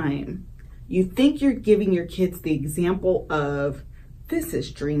whole time, you think you're giving your kids the example of, this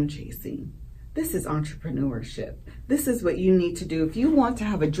is dream chasing. This is entrepreneurship. This is what you need to do. If you want to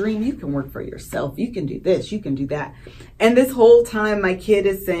have a dream, you can work for yourself. You can do this, you can do that. And this whole time my kid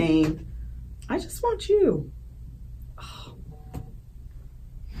is saying, I just want you. Oh.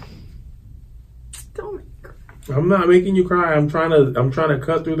 Don't make me cry. I'm not making you cry. I'm trying to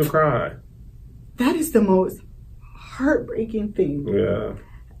cut through the cry. That is the most heartbreaking thing. Yeah.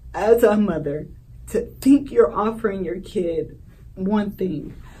 As a mother, to think you're offering your kid one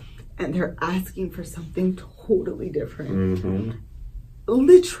thing and they're asking for something totally different. Mm-hmm.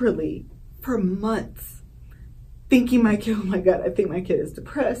 Literally for months, thinking my kid, oh my God, I think my kid is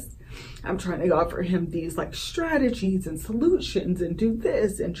depressed. I'm trying to offer him these like strategies and solutions and do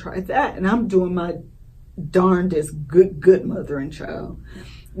this and try that. And I'm doing my darndest good mother and child.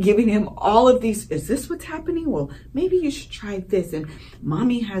 Giving him all of these, is this what's happening? Well, maybe you should try this. And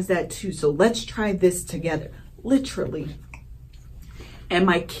mommy has that too. So let's try this together. Literally. And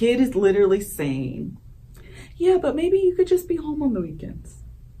my kid is literally saying, yeah, but maybe you could just be home on the weekends.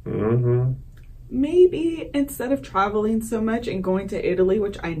 Mm-hmm. Maybe instead of traveling so much and going to Italy,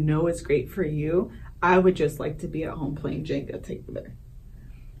 which I know is great for you, I would just like to be at home playing Jenga together.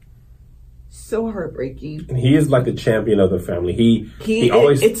 So heartbreaking. And he is like the champion of the family. He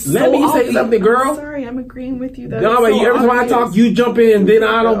always it's let so me say obvious. something, girl. I'm sorry, I'm agreeing with you. No, but every time I talk, you jump in and then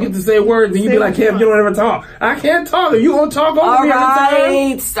I don't get to say words, and you be like, "Kev, you don't ever talk." I can't talk. You gonna talk over me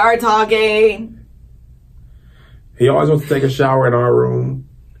every time? Start talking. He always wants to take a shower in our room.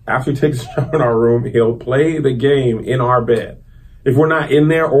 After he takes a shower in our room, he'll play the game in our bed. If we're not in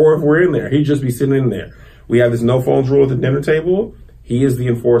there or if we're in there, he'd just be sitting in there. We have this no phones rule at the dinner table. He is the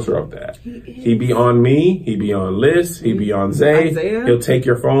enforcer of that. He'd be on me. He'd be on Liz. He'd be on Zay. Isaiah. He'll take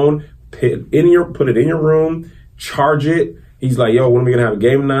your phone, put it in your room, charge it. He's like, yo, when are we going to have a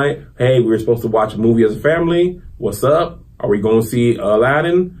game night? Hey, we were supposed to watch a movie as a family. What's up? Are we going to see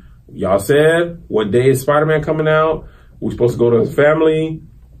Aladdin? Y'all said, what day is Spider-Man coming out? We're supposed to go to his family.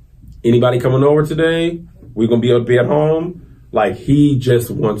 Anybody coming over today? We're going to be able to be at home. Like, he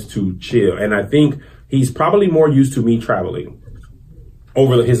just wants to chill. And I think he's probably more used to me traveling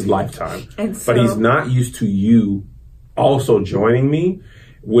over his lifetime. But he's not used to you also joining me.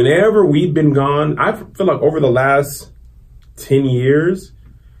 Whenever we've been gone, I feel like over the last 10 years,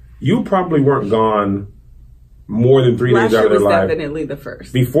 you probably weren't gone more than 3 days out of their life. Last year was definitely the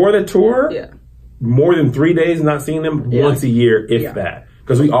first. Before the tour, yeah, more than 3 days not seeing them once a year, if that.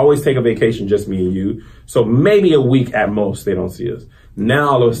 Because we always take a vacation, just me and you. So maybe a week at most, they don't see us. Now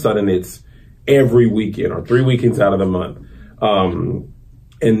all of a sudden it's every weekend or 3 weekends out of the month.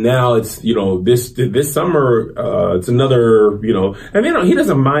 And now it's, you know, this summer, it's another, you know, and you know, he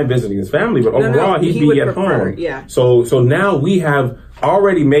doesn't mind visiting his family, but overall he'd be at home. Yeah. So now we have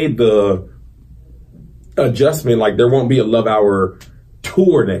already made the adjustment, like there won't be a Love Hour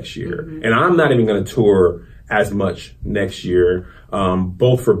tour next year. Mm-hmm. And I'm not even going to tour as much next year,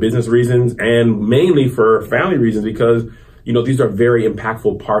 both for business reasons and mainly for family reasons, because you know, these are very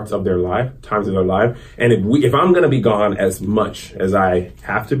impactful parts of their life, times of their life. And if I'm going to be gone as much as I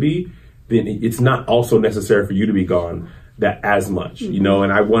have to be, then it's not also necessary for you to be gone as much, you know,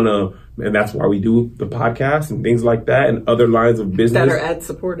 and I want to, and that's why we do the podcast and things like that and other lines of business. That are ad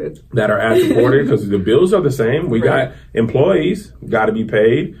supported, because the bills are the same. We got employees, got to be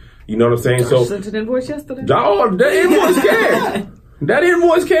paid. You know what I'm saying? So sent an invoice yesterday. Oh, the invoice came. That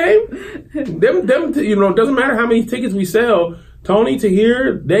invoice came. Them, you know, it doesn't matter how many tickets we sell. Tony to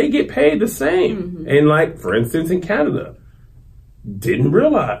here, they get paid the same. Mm-hmm. And like, for instance, in Canada, didn't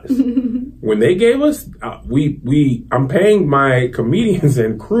realize when they gave us, I'm paying my comedians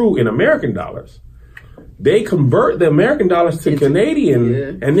and crew in American dollars. They convert the American dollars to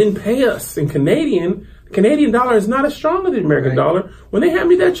Canadian and then pay us in Canadian. Canadian dollar is not as strong as the American dollar. When they handed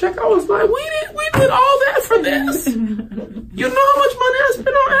me that check, I was like, we did all that for this. You know how much money I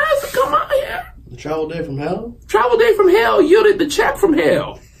spent on ads to come out here? The travel day from hell? Travel day from hell yielded the check from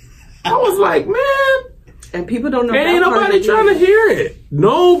hell. I was like, man. And people don't know. And ain't nobody trying to hear it.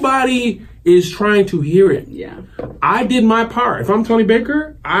 Nobody is trying to hear it. Yeah. I did my part. If I'm Tony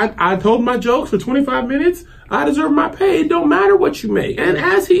Baker, I told my jokes for 25 minutes. I deserve my pay. It don't matter what you make. And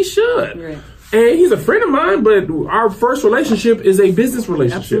as he should. Right. And he's a friend of mine, but our first relationship is a business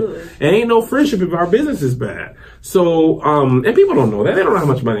relationship. Absolutely. And ain't no friendship if our business is bad. So, and people don't know that. They don't know how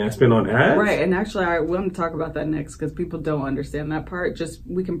much money I spend on ads. Right. And actually, I want to talk about that next because people don't understand that part. Just,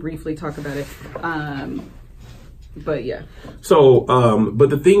 we can briefly talk about it. But yeah. So, but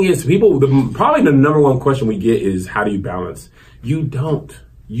the thing is, probably the number one question we get is, how do you balance? You don't.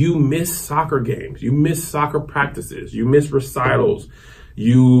 You miss soccer games. You miss soccer practices. You miss recitals.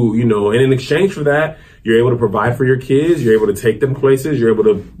 You know, and in exchange for that, you're able to provide for your kids. You're able to take them places. You're able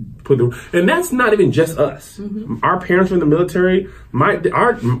to put them, and that's not even just us. Our parents were in the military. I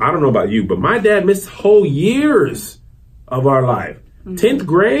don't know about you, but my dad missed whole years of our life. 10th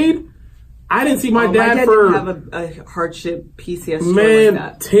grade, I didn't see my dad for. My dad didn't have a hardship PCS. Man,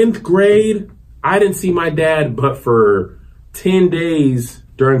 like that. 10th grade, I didn't see my dad but for 10 days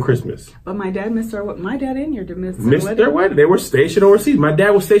during Christmas. But my dad missed my dad and your dad missed their wedding. They were stationed overseas. My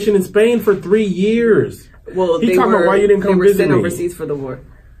dad was stationed in Spain for 3 years. Well, he talking about why you didn't come visit me. They were sent overseas for the war.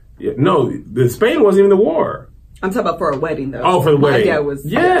 Yeah, no, the Spain wasn't even the war. I'm talking about for a wedding, though. Oh, for the wedding. My dad was.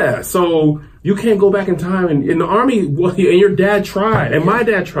 Yeah, so you can't go back in time. And in the Army, well, and your dad tried, and my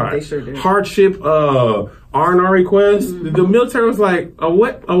dad tried. They sure did. Hardship, R&R request. The military was like, a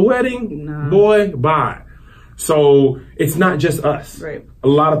wedding? No. Boy, bye. So it's not just us. Right. A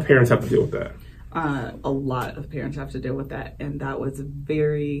lot of parents have to deal with that. A lot of parents have to deal with that. And that was a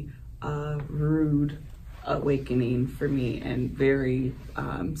very rude awakening for me and very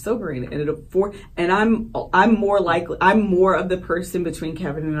sobering. And I'm more of the person between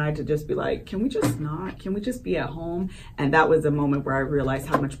Kevin and I to just be like, can we just be at home? And that was a moment where I realized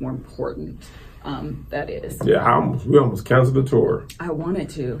how much more important that is. Yeah, we almost canceled the tour. I wanted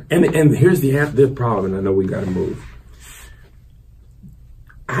to. And here's the problem, and I know we got to move.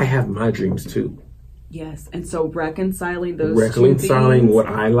 I have my dreams too. Yes, and so reconciling those what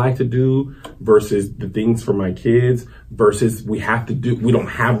I like to do versus the things for my kids versus we don't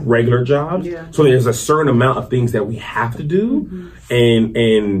have regular jobs. Yeah. So there's a certain amount of things that we have to do.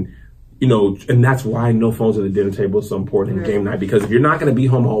 And you know, and that's why no phones at the dinner table is so important in game night, because if you're not going to be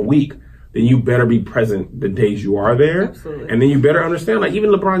home all week, then you better be present the days you are there. Absolutely. And then you better understand, like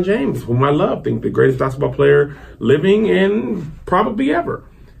even LeBron James, whom I love, think the greatest basketball player living and probably ever.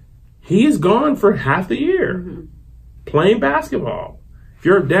 He is gone for half the year playing basketball. If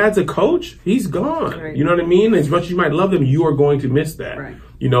your dad's a coach, he's gone. Right. You know what I mean? As much as you might love them, you are going to miss that. Right.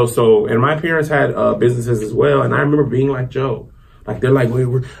 You know, so, and my parents had businesses as well. And I remember being like Joe. Like, they're like,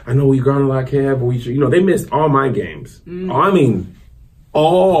 I know we grown a lot, Kev, but we should, you know, they missed all my games. I mean,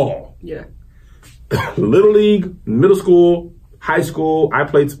 all. Yeah. Little league, middle school, high school, I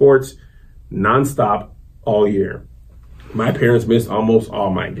played sports nonstop all year. My parents missed almost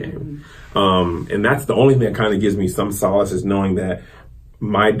all my games. And that's the only thing that kind of gives me some solace, is knowing that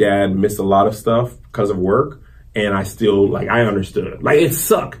my dad missed a lot of stuff because of work. And I still, I understood. It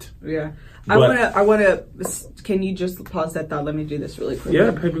sucked. Yeah. I want to, can you just pause that thought? Let me do this really quick.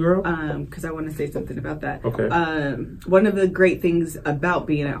 Yeah, baby girl. Because I want to say something about that. Okay. One of the great things about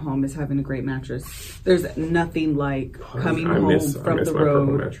being at home is having a great mattress. There's nothing like coming home from the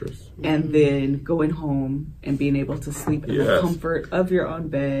road and then going home and being able to sleep in the comfort of your own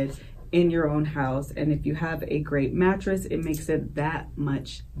bed, in your own house. And if you have a great mattress, it makes it that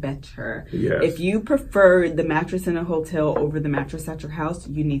much better. Yes. If you prefer the mattress in a hotel over the mattress at your house,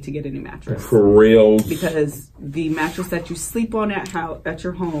 you need to get a new mattress. For real. Because the mattress that you sleep on at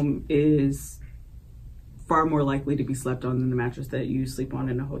your home is far more likely to be slept on than the mattress that you sleep on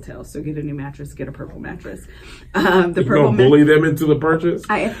in a hotel. So get a new mattress, get a Purple mattress. You don't bully them into the purchase?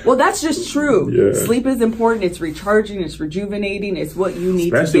 Well, that's just true. Yeah. Sleep is important. It's recharging. It's rejuvenating. It's what you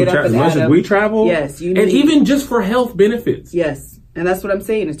need Especially to get up and as we travel. Yes. And even just for health benefits. Yes. And that's what I'm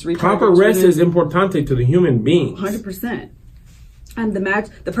saying. It's recharging. Proper rest is importante to the human being. 100%. And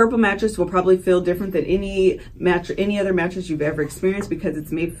the Purple mattress will probably feel different than any other mattress you've ever experienced, because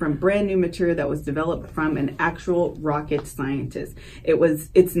it's made from brand new material that was developed from an actual rocket scientist.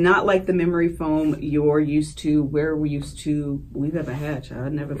 It's not like the memory foam you're used to, where we used to leave at the hatch. I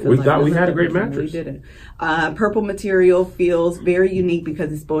never felt we thought we had a great mattress. We didn't. Purple material feels very unique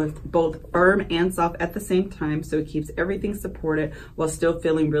because it's both firm and soft at the same time, so it keeps everything supported while still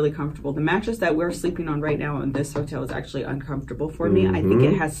feeling really comfortable. The mattress that we're sleeping on right now in this hotel is actually uncomfortable for me. I think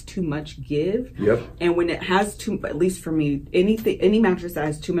it has too much give. Yep. And when it has at least for me, any mattress that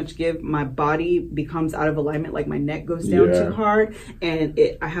has too much give, my body becomes out of alignment. Like my neck goes down too hard, and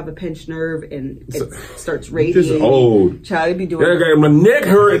I have a pinched nerve, and it starts radiating. Just old. Child, be doing. My neck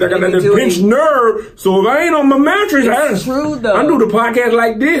hurt. I got that pinched nerve. So if I ain't on my mattress, it's true though. I do the podcast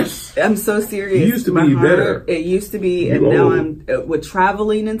like this. I'm so serious. It used to be better. It used to be, and now I'm with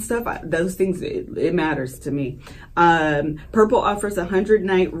traveling and stuff. Those things it matters to me. Purple offers a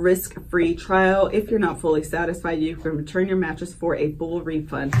 100-night risk-free trial. If you're not fully satisfied, you can return your mattress for a full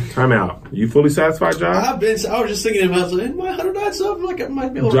refund. Time out. You fully satisfied, Josh? I was just thinking about it. My 100 nights up, I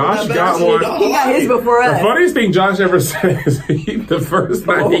might be able to. Josh got one. He got his before us. The funniest thing Josh ever said is the first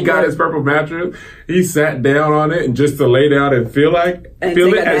night he got his Purple mattress, he sat down on it and just to lay down and feel it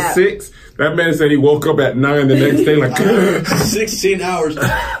at 6. That man said he woke up at 9 the next day like 16 hours.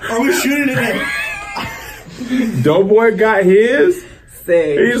 Are we shooting today? Doughboy got his.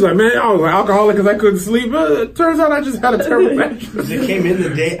 Sick. He's like, man, I was like alcoholic because I couldn't sleep. Turns out I just had a terrible mattress. They came in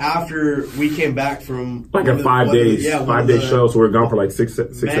the day after we came back from Like a 5 days, 5 day show, so we're gone for like 7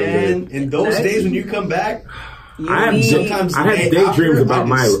 days. In those days when you come back, I have daydreams about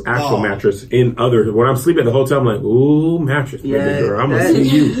my actual mattress when I'm sleeping at the hotel. I'm like, ooh, mattress, baby girl. I'm gonna see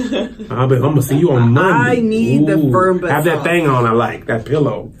you. I'm gonna see you on Monday. I need the firm but have that soft. thing on. I like that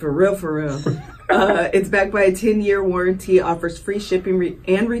pillow. For real. It's backed by a 10-year warranty, offers free shipping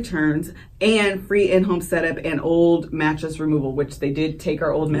and returns, and free in-home setup and old mattress removal, which they did take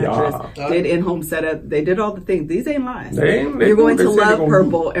our old mattress, did in-home setup. They did all the things. These ain't lies. You're going to love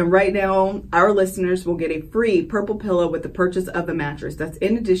Purple. And right now, our listeners will get a free Purple pillow with the purchase of the mattress. That's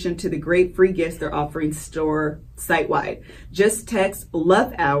in addition to the great free gifts they're offering store site-wide. Just text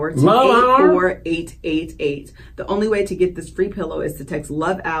Love Hour to 84888. The only way to get this free pillow is to text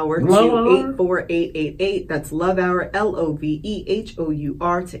Love Hour to 84888. That's Love Hour,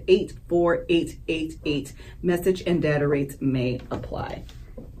 LOVEHOUR to 84888. Message and data rates may apply.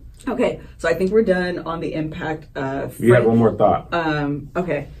 Okay, so I think we're done on the impact of... You have one more thought.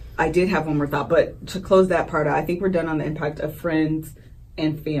 Okay, I did have one more thought, but to close that part out, I think we're done on the impact of friends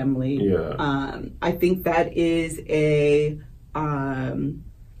and family. Yeah. I think that is a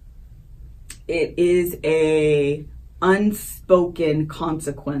it is a unspoken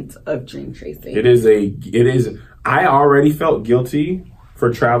consequence of dream chasing. It is. I already felt guilty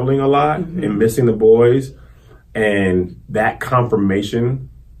for traveling a lot and missing the boys, and that confirmation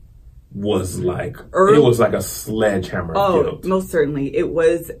was like it was like a sledgehammer of guilt. Most certainly. It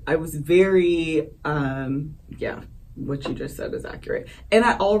was. I was very what you just said is accurate. And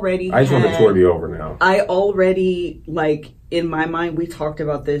I just want the tour to be over now. I already, like, in my mind, we talked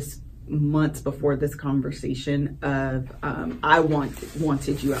about this months before this conversation of I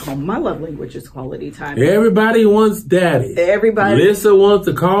wanted you at home. My love language is quality time. Everybody wants daddy. Everybody. Lisa wants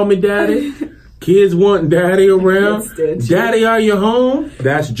to call me daddy. Kids want daddy around. Daddy, are you home?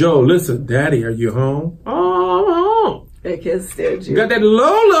 That's Joe. Listen, daddy, are you home? Oh, I'm home. They can't stand you. Got that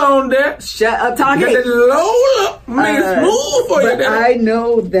Lola on there. Shut up talking. Got that Lola. Make it smooth for you. I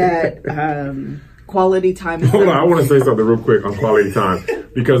know that quality time. Hold on, I want to say something real quick on quality time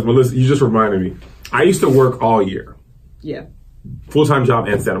because Melissa, you just reminded me. I used to work all year. Yeah. Full-time job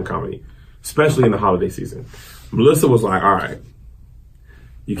and stand-up comedy, especially in the holiday season. Melissa was like, all right,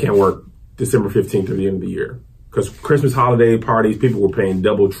 you can't work December 15th to the end of the year. Because Christmas holiday parties, people were paying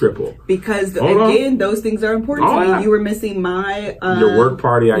double, triple. Because, again, those things are important to me. Yeah. You were missing my... your work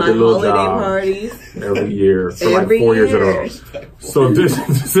party, I did little holiday jobs parties. Every year. For like 4 years in a row. So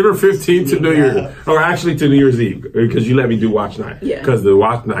December 15th to New Year's... Or actually to New Year's Eve. Because you let me do watch night. Yeah. Because the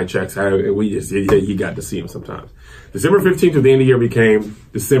watch night checks, you got to see them sometimes. December 15th to the end of the year became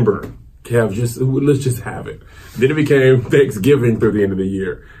December. Kev, let's just have it. Then it became Thanksgiving through the end of the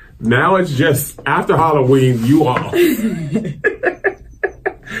year. Now it's just after Halloween, you off.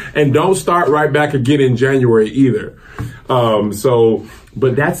 And don't start right back again in January either.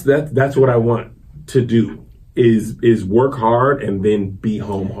 But that's what I want to do is work hard and then be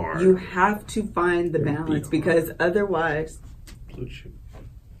home hard. You have to find the balance because otherwise,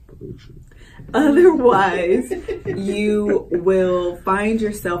 you will find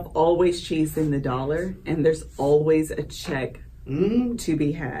yourself always chasing the dollar, and there's always a check to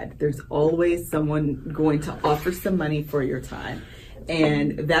be had. There's always someone going to offer some money for your time,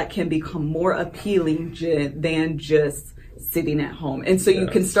 and that can become more appealing than just sitting at home. And so you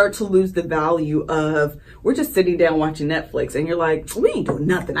can start to lose the value of we're just sitting down watching Netflix, and you're like, we ain't doing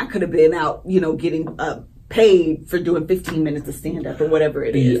nothing. I could have been out, getting paid for doing 15 minutes of stand-up or whatever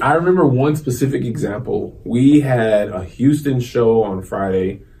it is. I remember one specific example. We had a Houston show on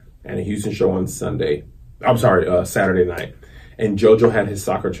Friday and a Houston show on Saturday night. And JoJo had his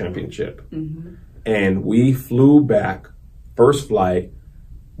soccer championship. Mm-hmm. And we flew back, first flight,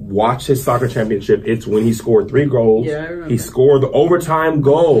 watched his soccer championship. It's when he scored 3 goals. Yeah, I remember. He scored the overtime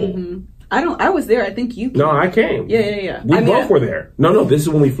goal. Mm-hmm. I was there. I think you came. No, I came. Yeah. We both were there. No, this is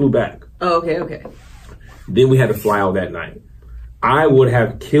when we flew back. Oh, okay. Then we had to fly out that night. I would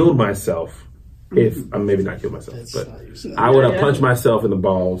have killed myself if, maybe not killed myself, but I would have punched myself in the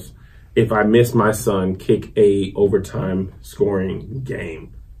balls if I missed my son kick a overtime scoring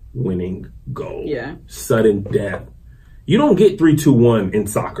game winning goal. Yeah. Sudden death. You don't get 3-2-1 in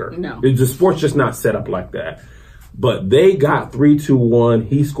soccer. No. The sport's just not set up like that. But they got 3-2-1.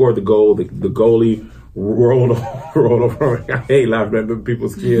 He scored the goal. The goalie rolled over. I hate laughing at the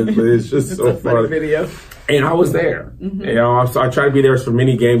people's kids, but it's just so funny. Video. And I was there. You know, so I try to be there as for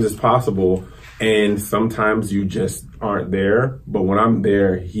many games as possible. And sometimes you just aren't there. But when I'm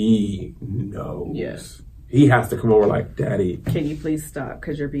there, he knows. Yes. He has to come over like, Daddy, can you please stop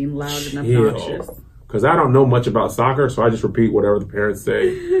because you're being loud and obnoxious? Because I don't know much about soccer, so I just repeat whatever the parents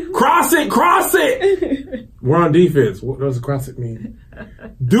say. Cross it! Cross it! We're on defense. What does cross it mean?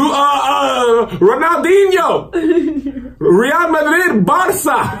 Do Ronaldinho! Real Madrid,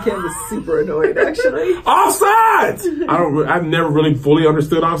 Barca! Kim was super annoyed, actually. Offsides! I've never really fully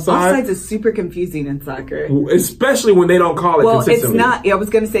understood offside. Offsides is super confusing in soccer. Especially when they don't call it consistently. It's not. I was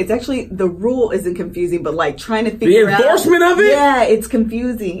going to say, it's actually, the rule isn't confusing, but like trying to figure out. The enforcement of it? Yeah, it's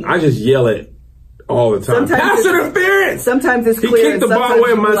confusing. I just yell it all the time. Pass interference! Sometimes it's clear. He kicked the ball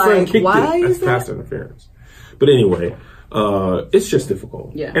away and my son kicked why it. Is That's pass interference. But anyway, it's just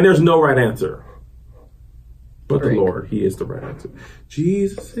difficult. Yeah. And there's no right answer. But Right. the Lord, He is the right answer.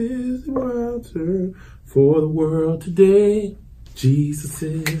 Jesus is the answer for the world today. Jesus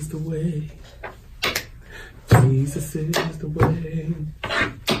is the way. Jesus is the way.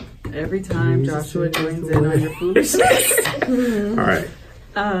 Every time Joshua joins in on your foolishness. All right.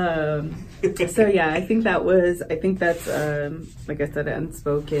 So yeah, I think that's like I said, an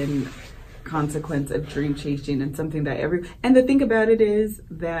unspoken consequence of dream chasing, and something that and the thing about it is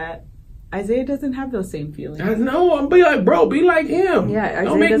that Isaiah doesn't have those same feelings. I know. I'm be like, bro, be like him. Yeah, Isaiah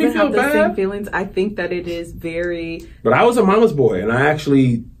Don't make me doesn't feel have those bad. same feelings. I think that it is very. But I was a mama's boy, and I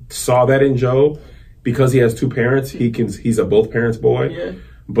actually saw that in Joe because he has two parents. He's a both parents boy. Yeah.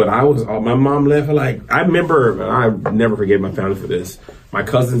 But my mom left. I remember, I never forget my family for this. My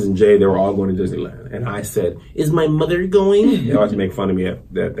cousins and Jay, they were all going to Disneyland. And I said, is my mother going? They always make fun of me at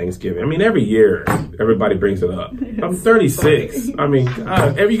Thanksgiving. I mean, every year, everybody brings it up. I'm 36. I mean,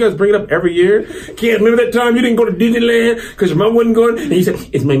 you guys bring it up every year? Can't remember that time you didn't go to Disneyland because your mom wasn't going? And you said,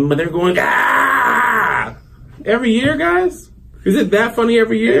 is my mother going? Ah! Every year, guys? Is it that funny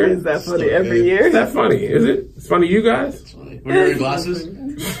every year? It is that funny every year. Is that funny? Is it? It's funny to you guys? It's funny. We're wearing glasses.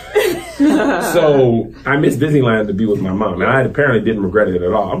 So I missed Disneyland to be with my mom, and I apparently didn't regret it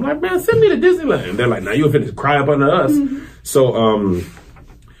at all. I'm like, man, send me to Disneyland. They're like, now you're finna cry up under us. So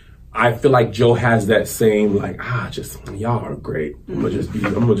I feel like Joe has that same y'all are great. I'm gonna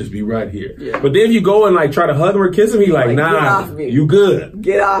just be right here. Yeah. But then you go and like try to hug him or kiss him, he like, Get nah, off me. you good.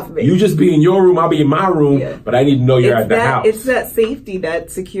 Get off me. You just be in your room, I'll be in my room, Yeah. but I need to know you're at the house. It's that safety,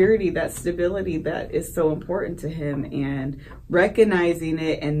 that security, that stability that is so important to him, and recognizing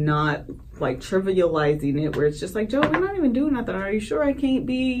it and not like trivializing it, where it's just like, Joe, we're not even doing nothing. Are you sure I can't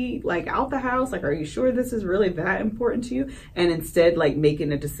be like out the house? Like, are you sure this is really that important to you? And instead like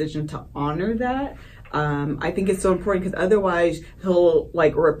making a decision to honor that. I think it's so important, because otherwise he'll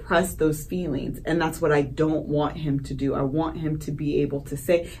like repress those feelings, and that's what I don't want him to do. I want him to be able to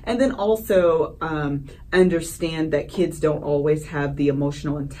say, and then also understand that kids don't always have the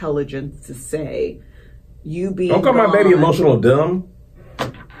emotional intelligence to say, you being Don't call my baby emotional dumb.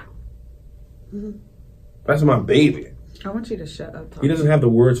 That's my baby. I want you to shut up. He doesn't have the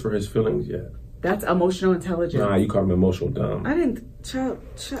words for his feelings yet. That's emotional intelligence. Nah, you call him emotional dumb. I didn't. Shut up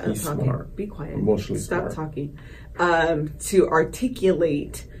He's talking. smart. Be quiet. Emotionally Stop smart. talking. To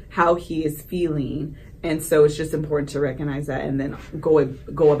articulate how he is feeling. And so it's just important to recognize that, and then go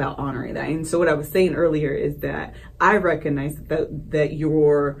about honoring that. And so what I was saying earlier is that I recognize that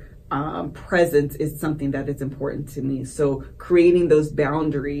your presence is something that is important to me. So creating those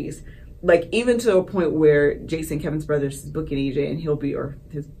boundaries, like even to a point where Jason, Kevin's brother, is booking AJ, and or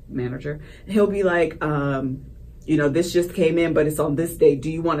his manager, he'll be like, this just came in, but it's on this day.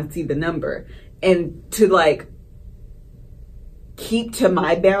 Do you want to see the number? And to like keep to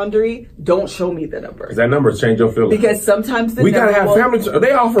my boundary, don't show me the number. Because that number change your feelings. Because sometimes we gotta have family.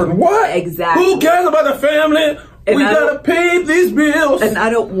 They offering what? Exactly. Who cares about the family? And we gotta pay these bills. And I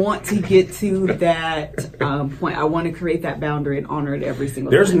don't want to get to that point. I want to create that boundary and honor it every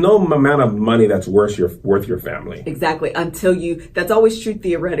single There's time. no amount of money that's worth your family. Exactly. That's always true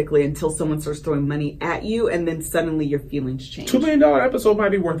theoretically, until someone starts throwing money at you, and then suddenly your feelings change. $2 million episode might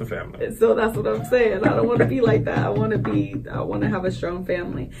be worth a family. So that's what I'm saying. I don't want to be like that. I want to have a strong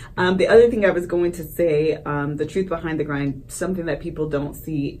family. The other thing I was going to say, the truth behind the grind, something that people don't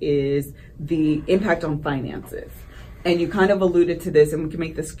see is the impact on finances. And you kind of alluded to this, and we can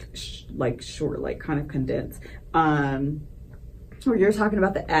make this short, kind of condensed. Where you're talking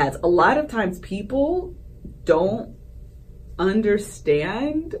about the ads. A lot of times people don't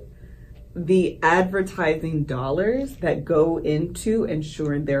understand the advertising dollars that go into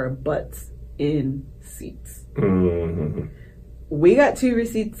ensuring there are butts in seats. Mm-hmm. We got 2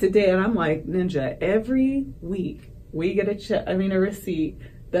 receipts today, and I'm like, Ninja, every week we get a receipt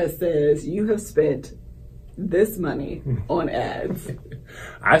that says you have spent this money on ads.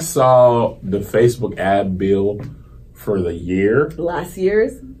 I saw the Facebook ad bill for the year. Last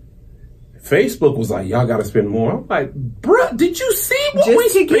year's? Facebook was like, y'all got to spend more. I'm like, bruh, did you see what we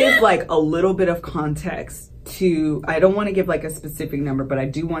Just to spent? give like a little bit of context to, I don't want to give like a specific number, but I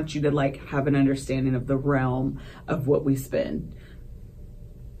do want you to like have an understanding of the realm of what we spend.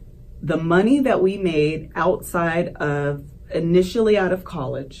 The money that we made initially out of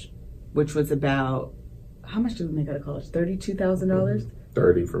college, which was about, how much did we make out of college? $32,000?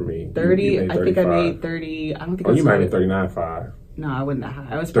 30 for me. 30. You made I think I 35. made 30. I don't think. Oh, it was you might have 30. 39.5. No, I wasn't that high.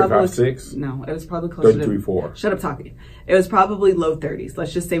 I was 35, probably 6? No, it was probably closer to 33.4. Shut up talking. It was probably low 30s.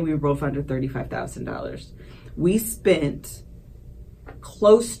 Let's just say we were both under $35,000. We spent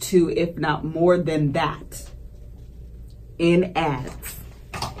close to, if not more than that, in ads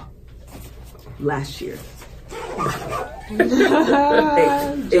last year.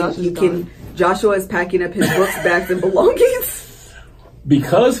 Joshua is packing up his books, bags, and belongings.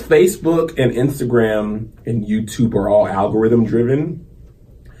 Because Facebook and Instagram and YouTube are all algorithm driven,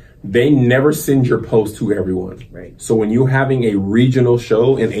 they never send your post to everyone. Right. So when you're having a regional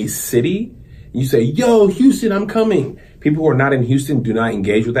show in a city, you say, yo, Houston, I'm coming. People who are not in Houston do not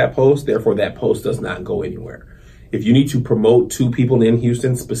engage with that post. Therefore, that post does not go anywhere. If you need to promote to people in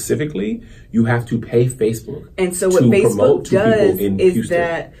Houston specifically, you have to pay Facebook. And so what Facebook does is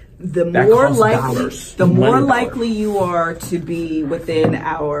that the more likely you are to be within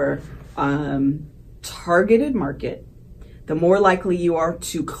our targeted market, the more likely you are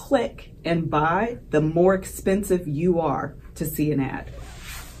to click and buy, the more expensive you are to see an ad.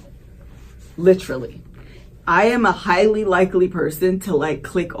 Literally. I am a highly likely person to like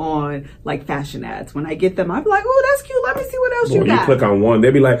click on like fashion ads. When I get them, I'm like, oh, that's cute. Let me see what else you got. You click on one,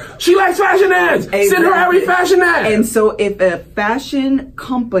 they'll be like, she likes fashion ads. Exactly. Send her every fashion ad. And so if a fashion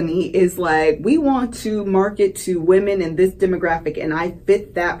company is like, we want to market to women in this demographic and I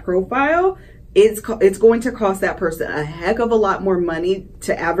fit that profile, it's going to cost that person a heck of a lot more money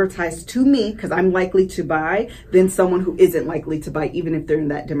to advertise to me because I'm likely to buy than someone who isn't likely to buy, even if they're in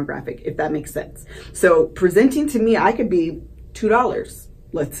that demographic, if that makes sense. So presenting to me, I could be $2,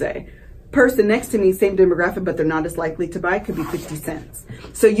 let's say. Person next to me, same demographic, but they're not as likely to buy, could be 50 cents.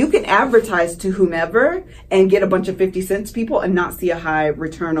 So you can advertise to whomever and get a bunch of 50 cents people and not see a high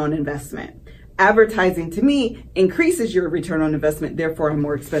return on investment. Advertising to me increases your return on investment, therefore I'm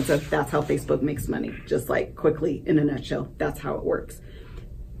more expensive. That's how Facebook makes money. Just like quickly in a nutshell, that's how it works.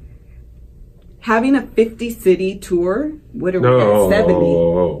 Having a 50-city tour, what are we at?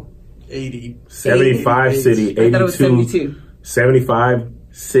 70? 80. 75 city, 82. I thought it was 72. 75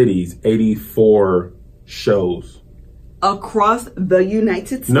 cities, 84 shows. Across the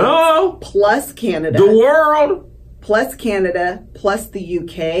United States. No! Plus Canada. The world! Plus Canada, plus the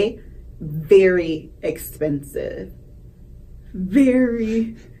UK. Very expensive.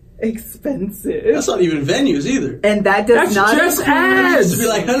 Very expensive. That's not even venues either. And that does not just ads. To be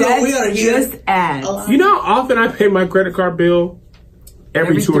like, hello, we are here. Just ads. You know how often I pay my credit card bill?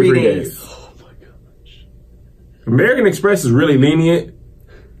 Every 2 or 3 days. Oh my gosh. American Express is really lenient.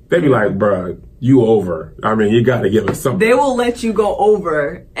 They be like, bruh, you over. I mean, you gotta give us something. They will let you go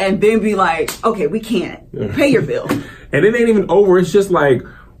over and then be like, okay, we can't. Pay your bill. And it ain't even over. It's just like,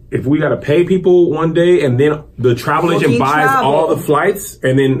 if we gotta pay people one day and then the travel agent buys all the flights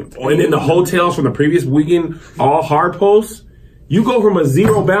and then the hotels from the previous weekend, all hard posts, you go from a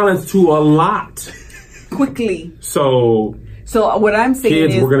zero balance to a lot. Quickly. So what I'm saying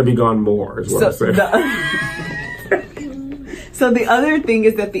kids, is, we're gonna be gone more, is what I'm saying. So the other thing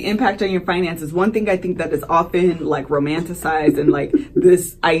is that the impact on your finances, one thing I think that is often like romanticized and like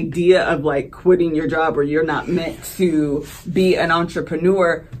this idea of like quitting your job or you're not meant to be an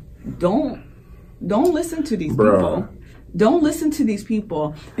entrepreneur. Don't listen to these people. Don't listen to these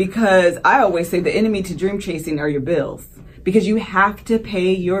people because I always say the enemy to dream chasing are your bills. Because you have to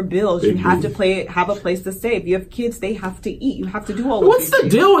pay your bills. You have to have a place to stay. If you have kids, they have to eat. You have to do all of What's the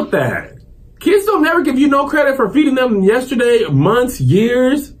deal with that? Kids don't never give you no credit for feeding them yesterday, months,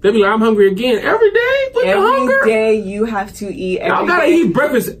 years. They be like, I'm hungry again. Every day? With the hunger? Every day you have to eat. Y'all gotta eat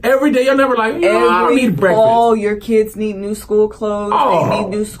breakfast every day. Y'all never like, no, I don't eat breakfast. All your kids need new school clothes. They need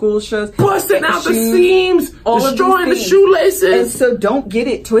new school shoes. Busting out the seams. Destroying the shoelaces. And so don't get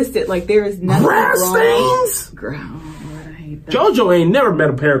it twisted. Like there is nothing grass wrong. stains. That. JoJo ain't never met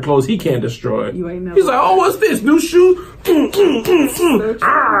a pair of clothes he can't destroy. You ain't never. He's like, oh, what's this? New shoe? I'm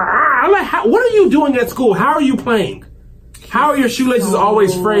like, what are you doing at school? How are you playing? How are your shoelaces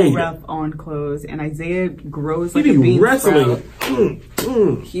always frayed? Rough on clothes, and Isaiah grows He like a be bean wrestling.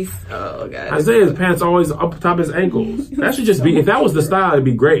 He's God. Isaiah's pants always up top his ankles. That should just be. If that was the style, it'd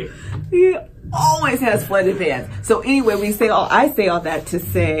be great. Yeah. always has flooded fans. So anyway, I say all that to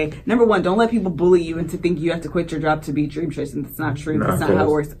say, number one, don't let people bully you into thinking you have to quit your job to be dream chasing. That's not true. That's not how it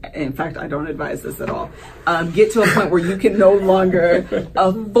works. In fact, I don't advise this at all. Get to a point where you can no longer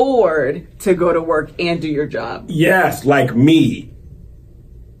afford to go to work and do your job. Yes, like me.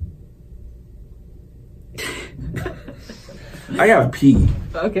 I gotta pee.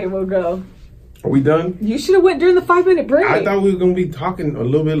 Okay, we'll go. Are we done? You should have went during the 5-minute break. I thought we were going to be talking a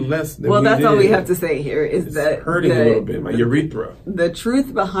little bit less than well, we that's did. all we have to say here is It's that hurting a little bit, my urethra. The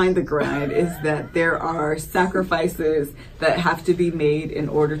truth behind the grind is that there are sacrifices that have to be made in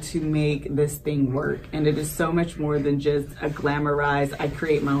order to make this thing work. And it is so much more than just a glamorized, I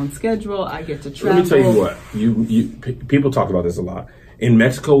create my own schedule, I get to travel. Let me tell you what. People talk about this a lot. In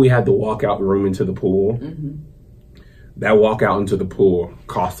Mexico, we had the walkout room into the pool. Mm-hmm. That walkout into the pool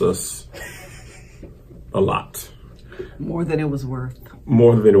cost us a lot. More than it was worth.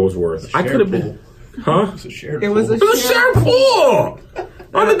 More than it was worth. I could have been. Huh? It's a shared It pool. was a It was a shared pool!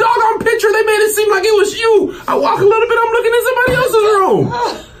 On the doggone picture, they made it seem like it was you. I walk a little bit, I'm looking in somebody else's room.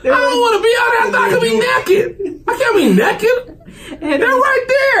 I don't want to be out there. I thought I could be naked. I can't be naked. And They're right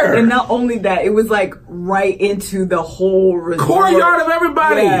there. And not only that, it was like right into the whole resort. Courtyard of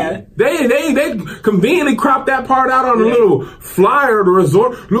everybody. Yeah. They conveniently cropped that part out on a little flyer of the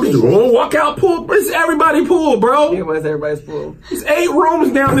resort. Look at your own walkout pool. It's everybody pool, bro. It was everybody's pool. There's 8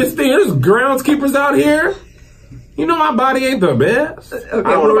 rooms down this thing. There's groundskeepers out here. You know my body ain't the best. Okay,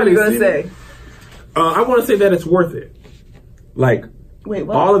 what were you going to say? I want to say that it's worth it. Like, wait,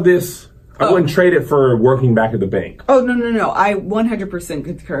 what? all of this, I wouldn't trade it for working back at the bank. Oh, no. I 100%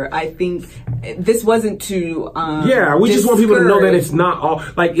 concur. I think this wasn't to Yeah, we just want people to know that discourage. it's not all,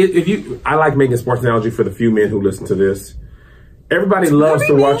 like, if you, I like making sports analogy for the few men who listen to this. Everybody loves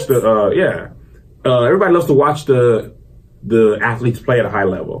to watch everybody loves to watch the athletes play at a high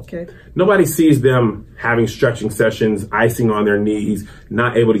level. Okay. Nobody sees them having stretching sessions, icing on their knees,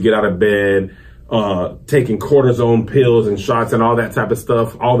 not able to get out of bed, taking cortisone pills and shots and all that type of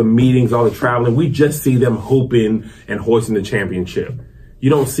stuff, all the meetings, all the traveling. We just see them hooping and hoisting the championship. You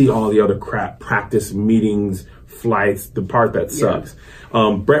don't see all the other crap, practice, meetings, flights, the part that sucks.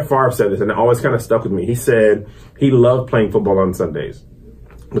 Brett Favre said this, and it always kind of stuck with me. He said he loved playing football on Sundays,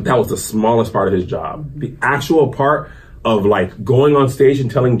 but that was the smallest part of his job. The actual part of like going on stage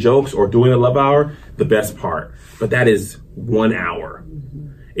and telling jokes or doing a love hour, the best part. But that is 1 hour.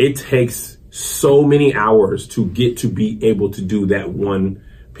 It takes so many hours to get to be able to do that one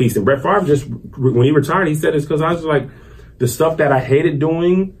piece. And Brett Favre just, when he retired, he said it's because I was like, the stuff that I hated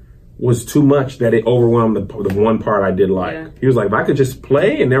doing was too much that it overwhelmed the one part I did like. Yeah. He was like, if I could just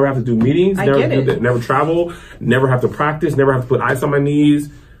play and never have to do meetings, never travel, never have to practice, never have to put ice on my knees,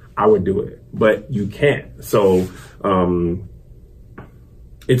 I would do it. But you can't. So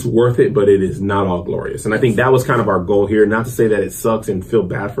it's worth it, but it is not all glorious. And I think that was kind of our goal here. Not to say that it sucks and feel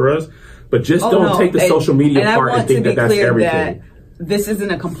bad for us, but just don't take the social media part and think that that's everything. This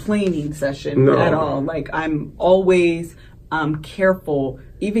isn't a complaining session at all. Like, I'm always careful.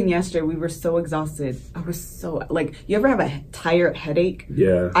 Even yesterday, we were so exhausted. I was so, like, you ever have a tired headache?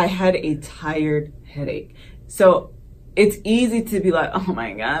 Yeah. I had a tired headache. So it's easy to be like, oh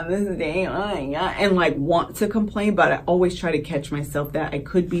my God, this is day, oh my God, and like want to complain, but I always try to catch myself that I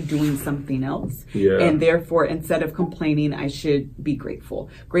could be doing something else. Yeah. And therefore, instead of complaining, I should be grateful.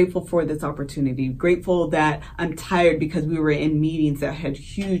 Grateful for this opportunity. Grateful that I'm tired because we were in meetings that had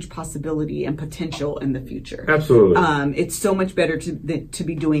huge possibility and potential in the future. Absolutely. It's so much better to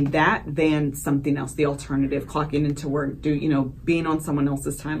be doing that than something else, the alternative, clocking into work, being on someone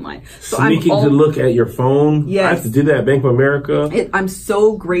else's timeline. So Sneaking to look at your phone. Yes. I have to do that at Bank of America. I'm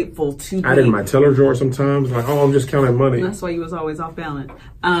so grateful to be. I did in my teller drawer sometimes. Like, oh, I'm just counting money. That's why you was always off balance.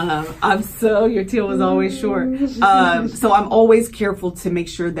 Your till was always short. So I'm always careful to make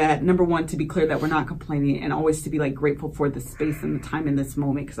sure that, number one, to be clear that we're not complaining, and always to be like grateful for the space and the time in this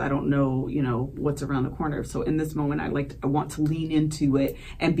moment, because I don't know, what's around the corner. So in this moment, I want to lean into it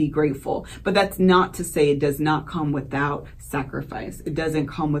and be grateful. But that's not to say it does not come without sacrifice. It doesn't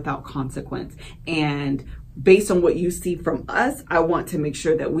come without consequence. And based on what you see from us, I want to make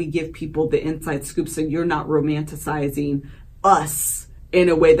sure that we give people the inside scoop so you're not romanticizing us in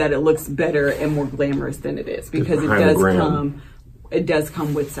a way that it looks better and more glamorous than it is, because it does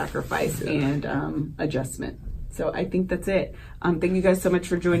come with sacrifice and adjustment. So I think that's it. Thank you guys so much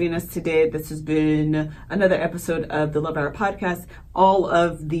for joining us today. This has been another episode of the Love Hour podcast. All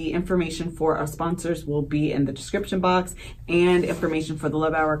of the information for our sponsors will be in the description box, and information for the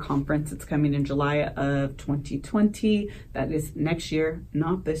Love Hour conference. It's coming in July of 2020. That is next year,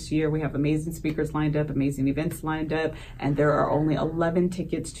 not this year. We have amazing speakers lined up, amazing events lined up, and there are only 11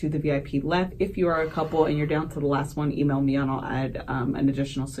 tickets to the VIP left. If you are a couple and you're down to the last one, email me and I'll add an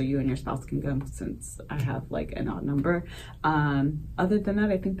additional so you and your spouse can go, since I have like an odd number. Other than that,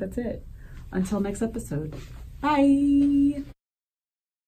 I think that's it. Until next episode. Bye.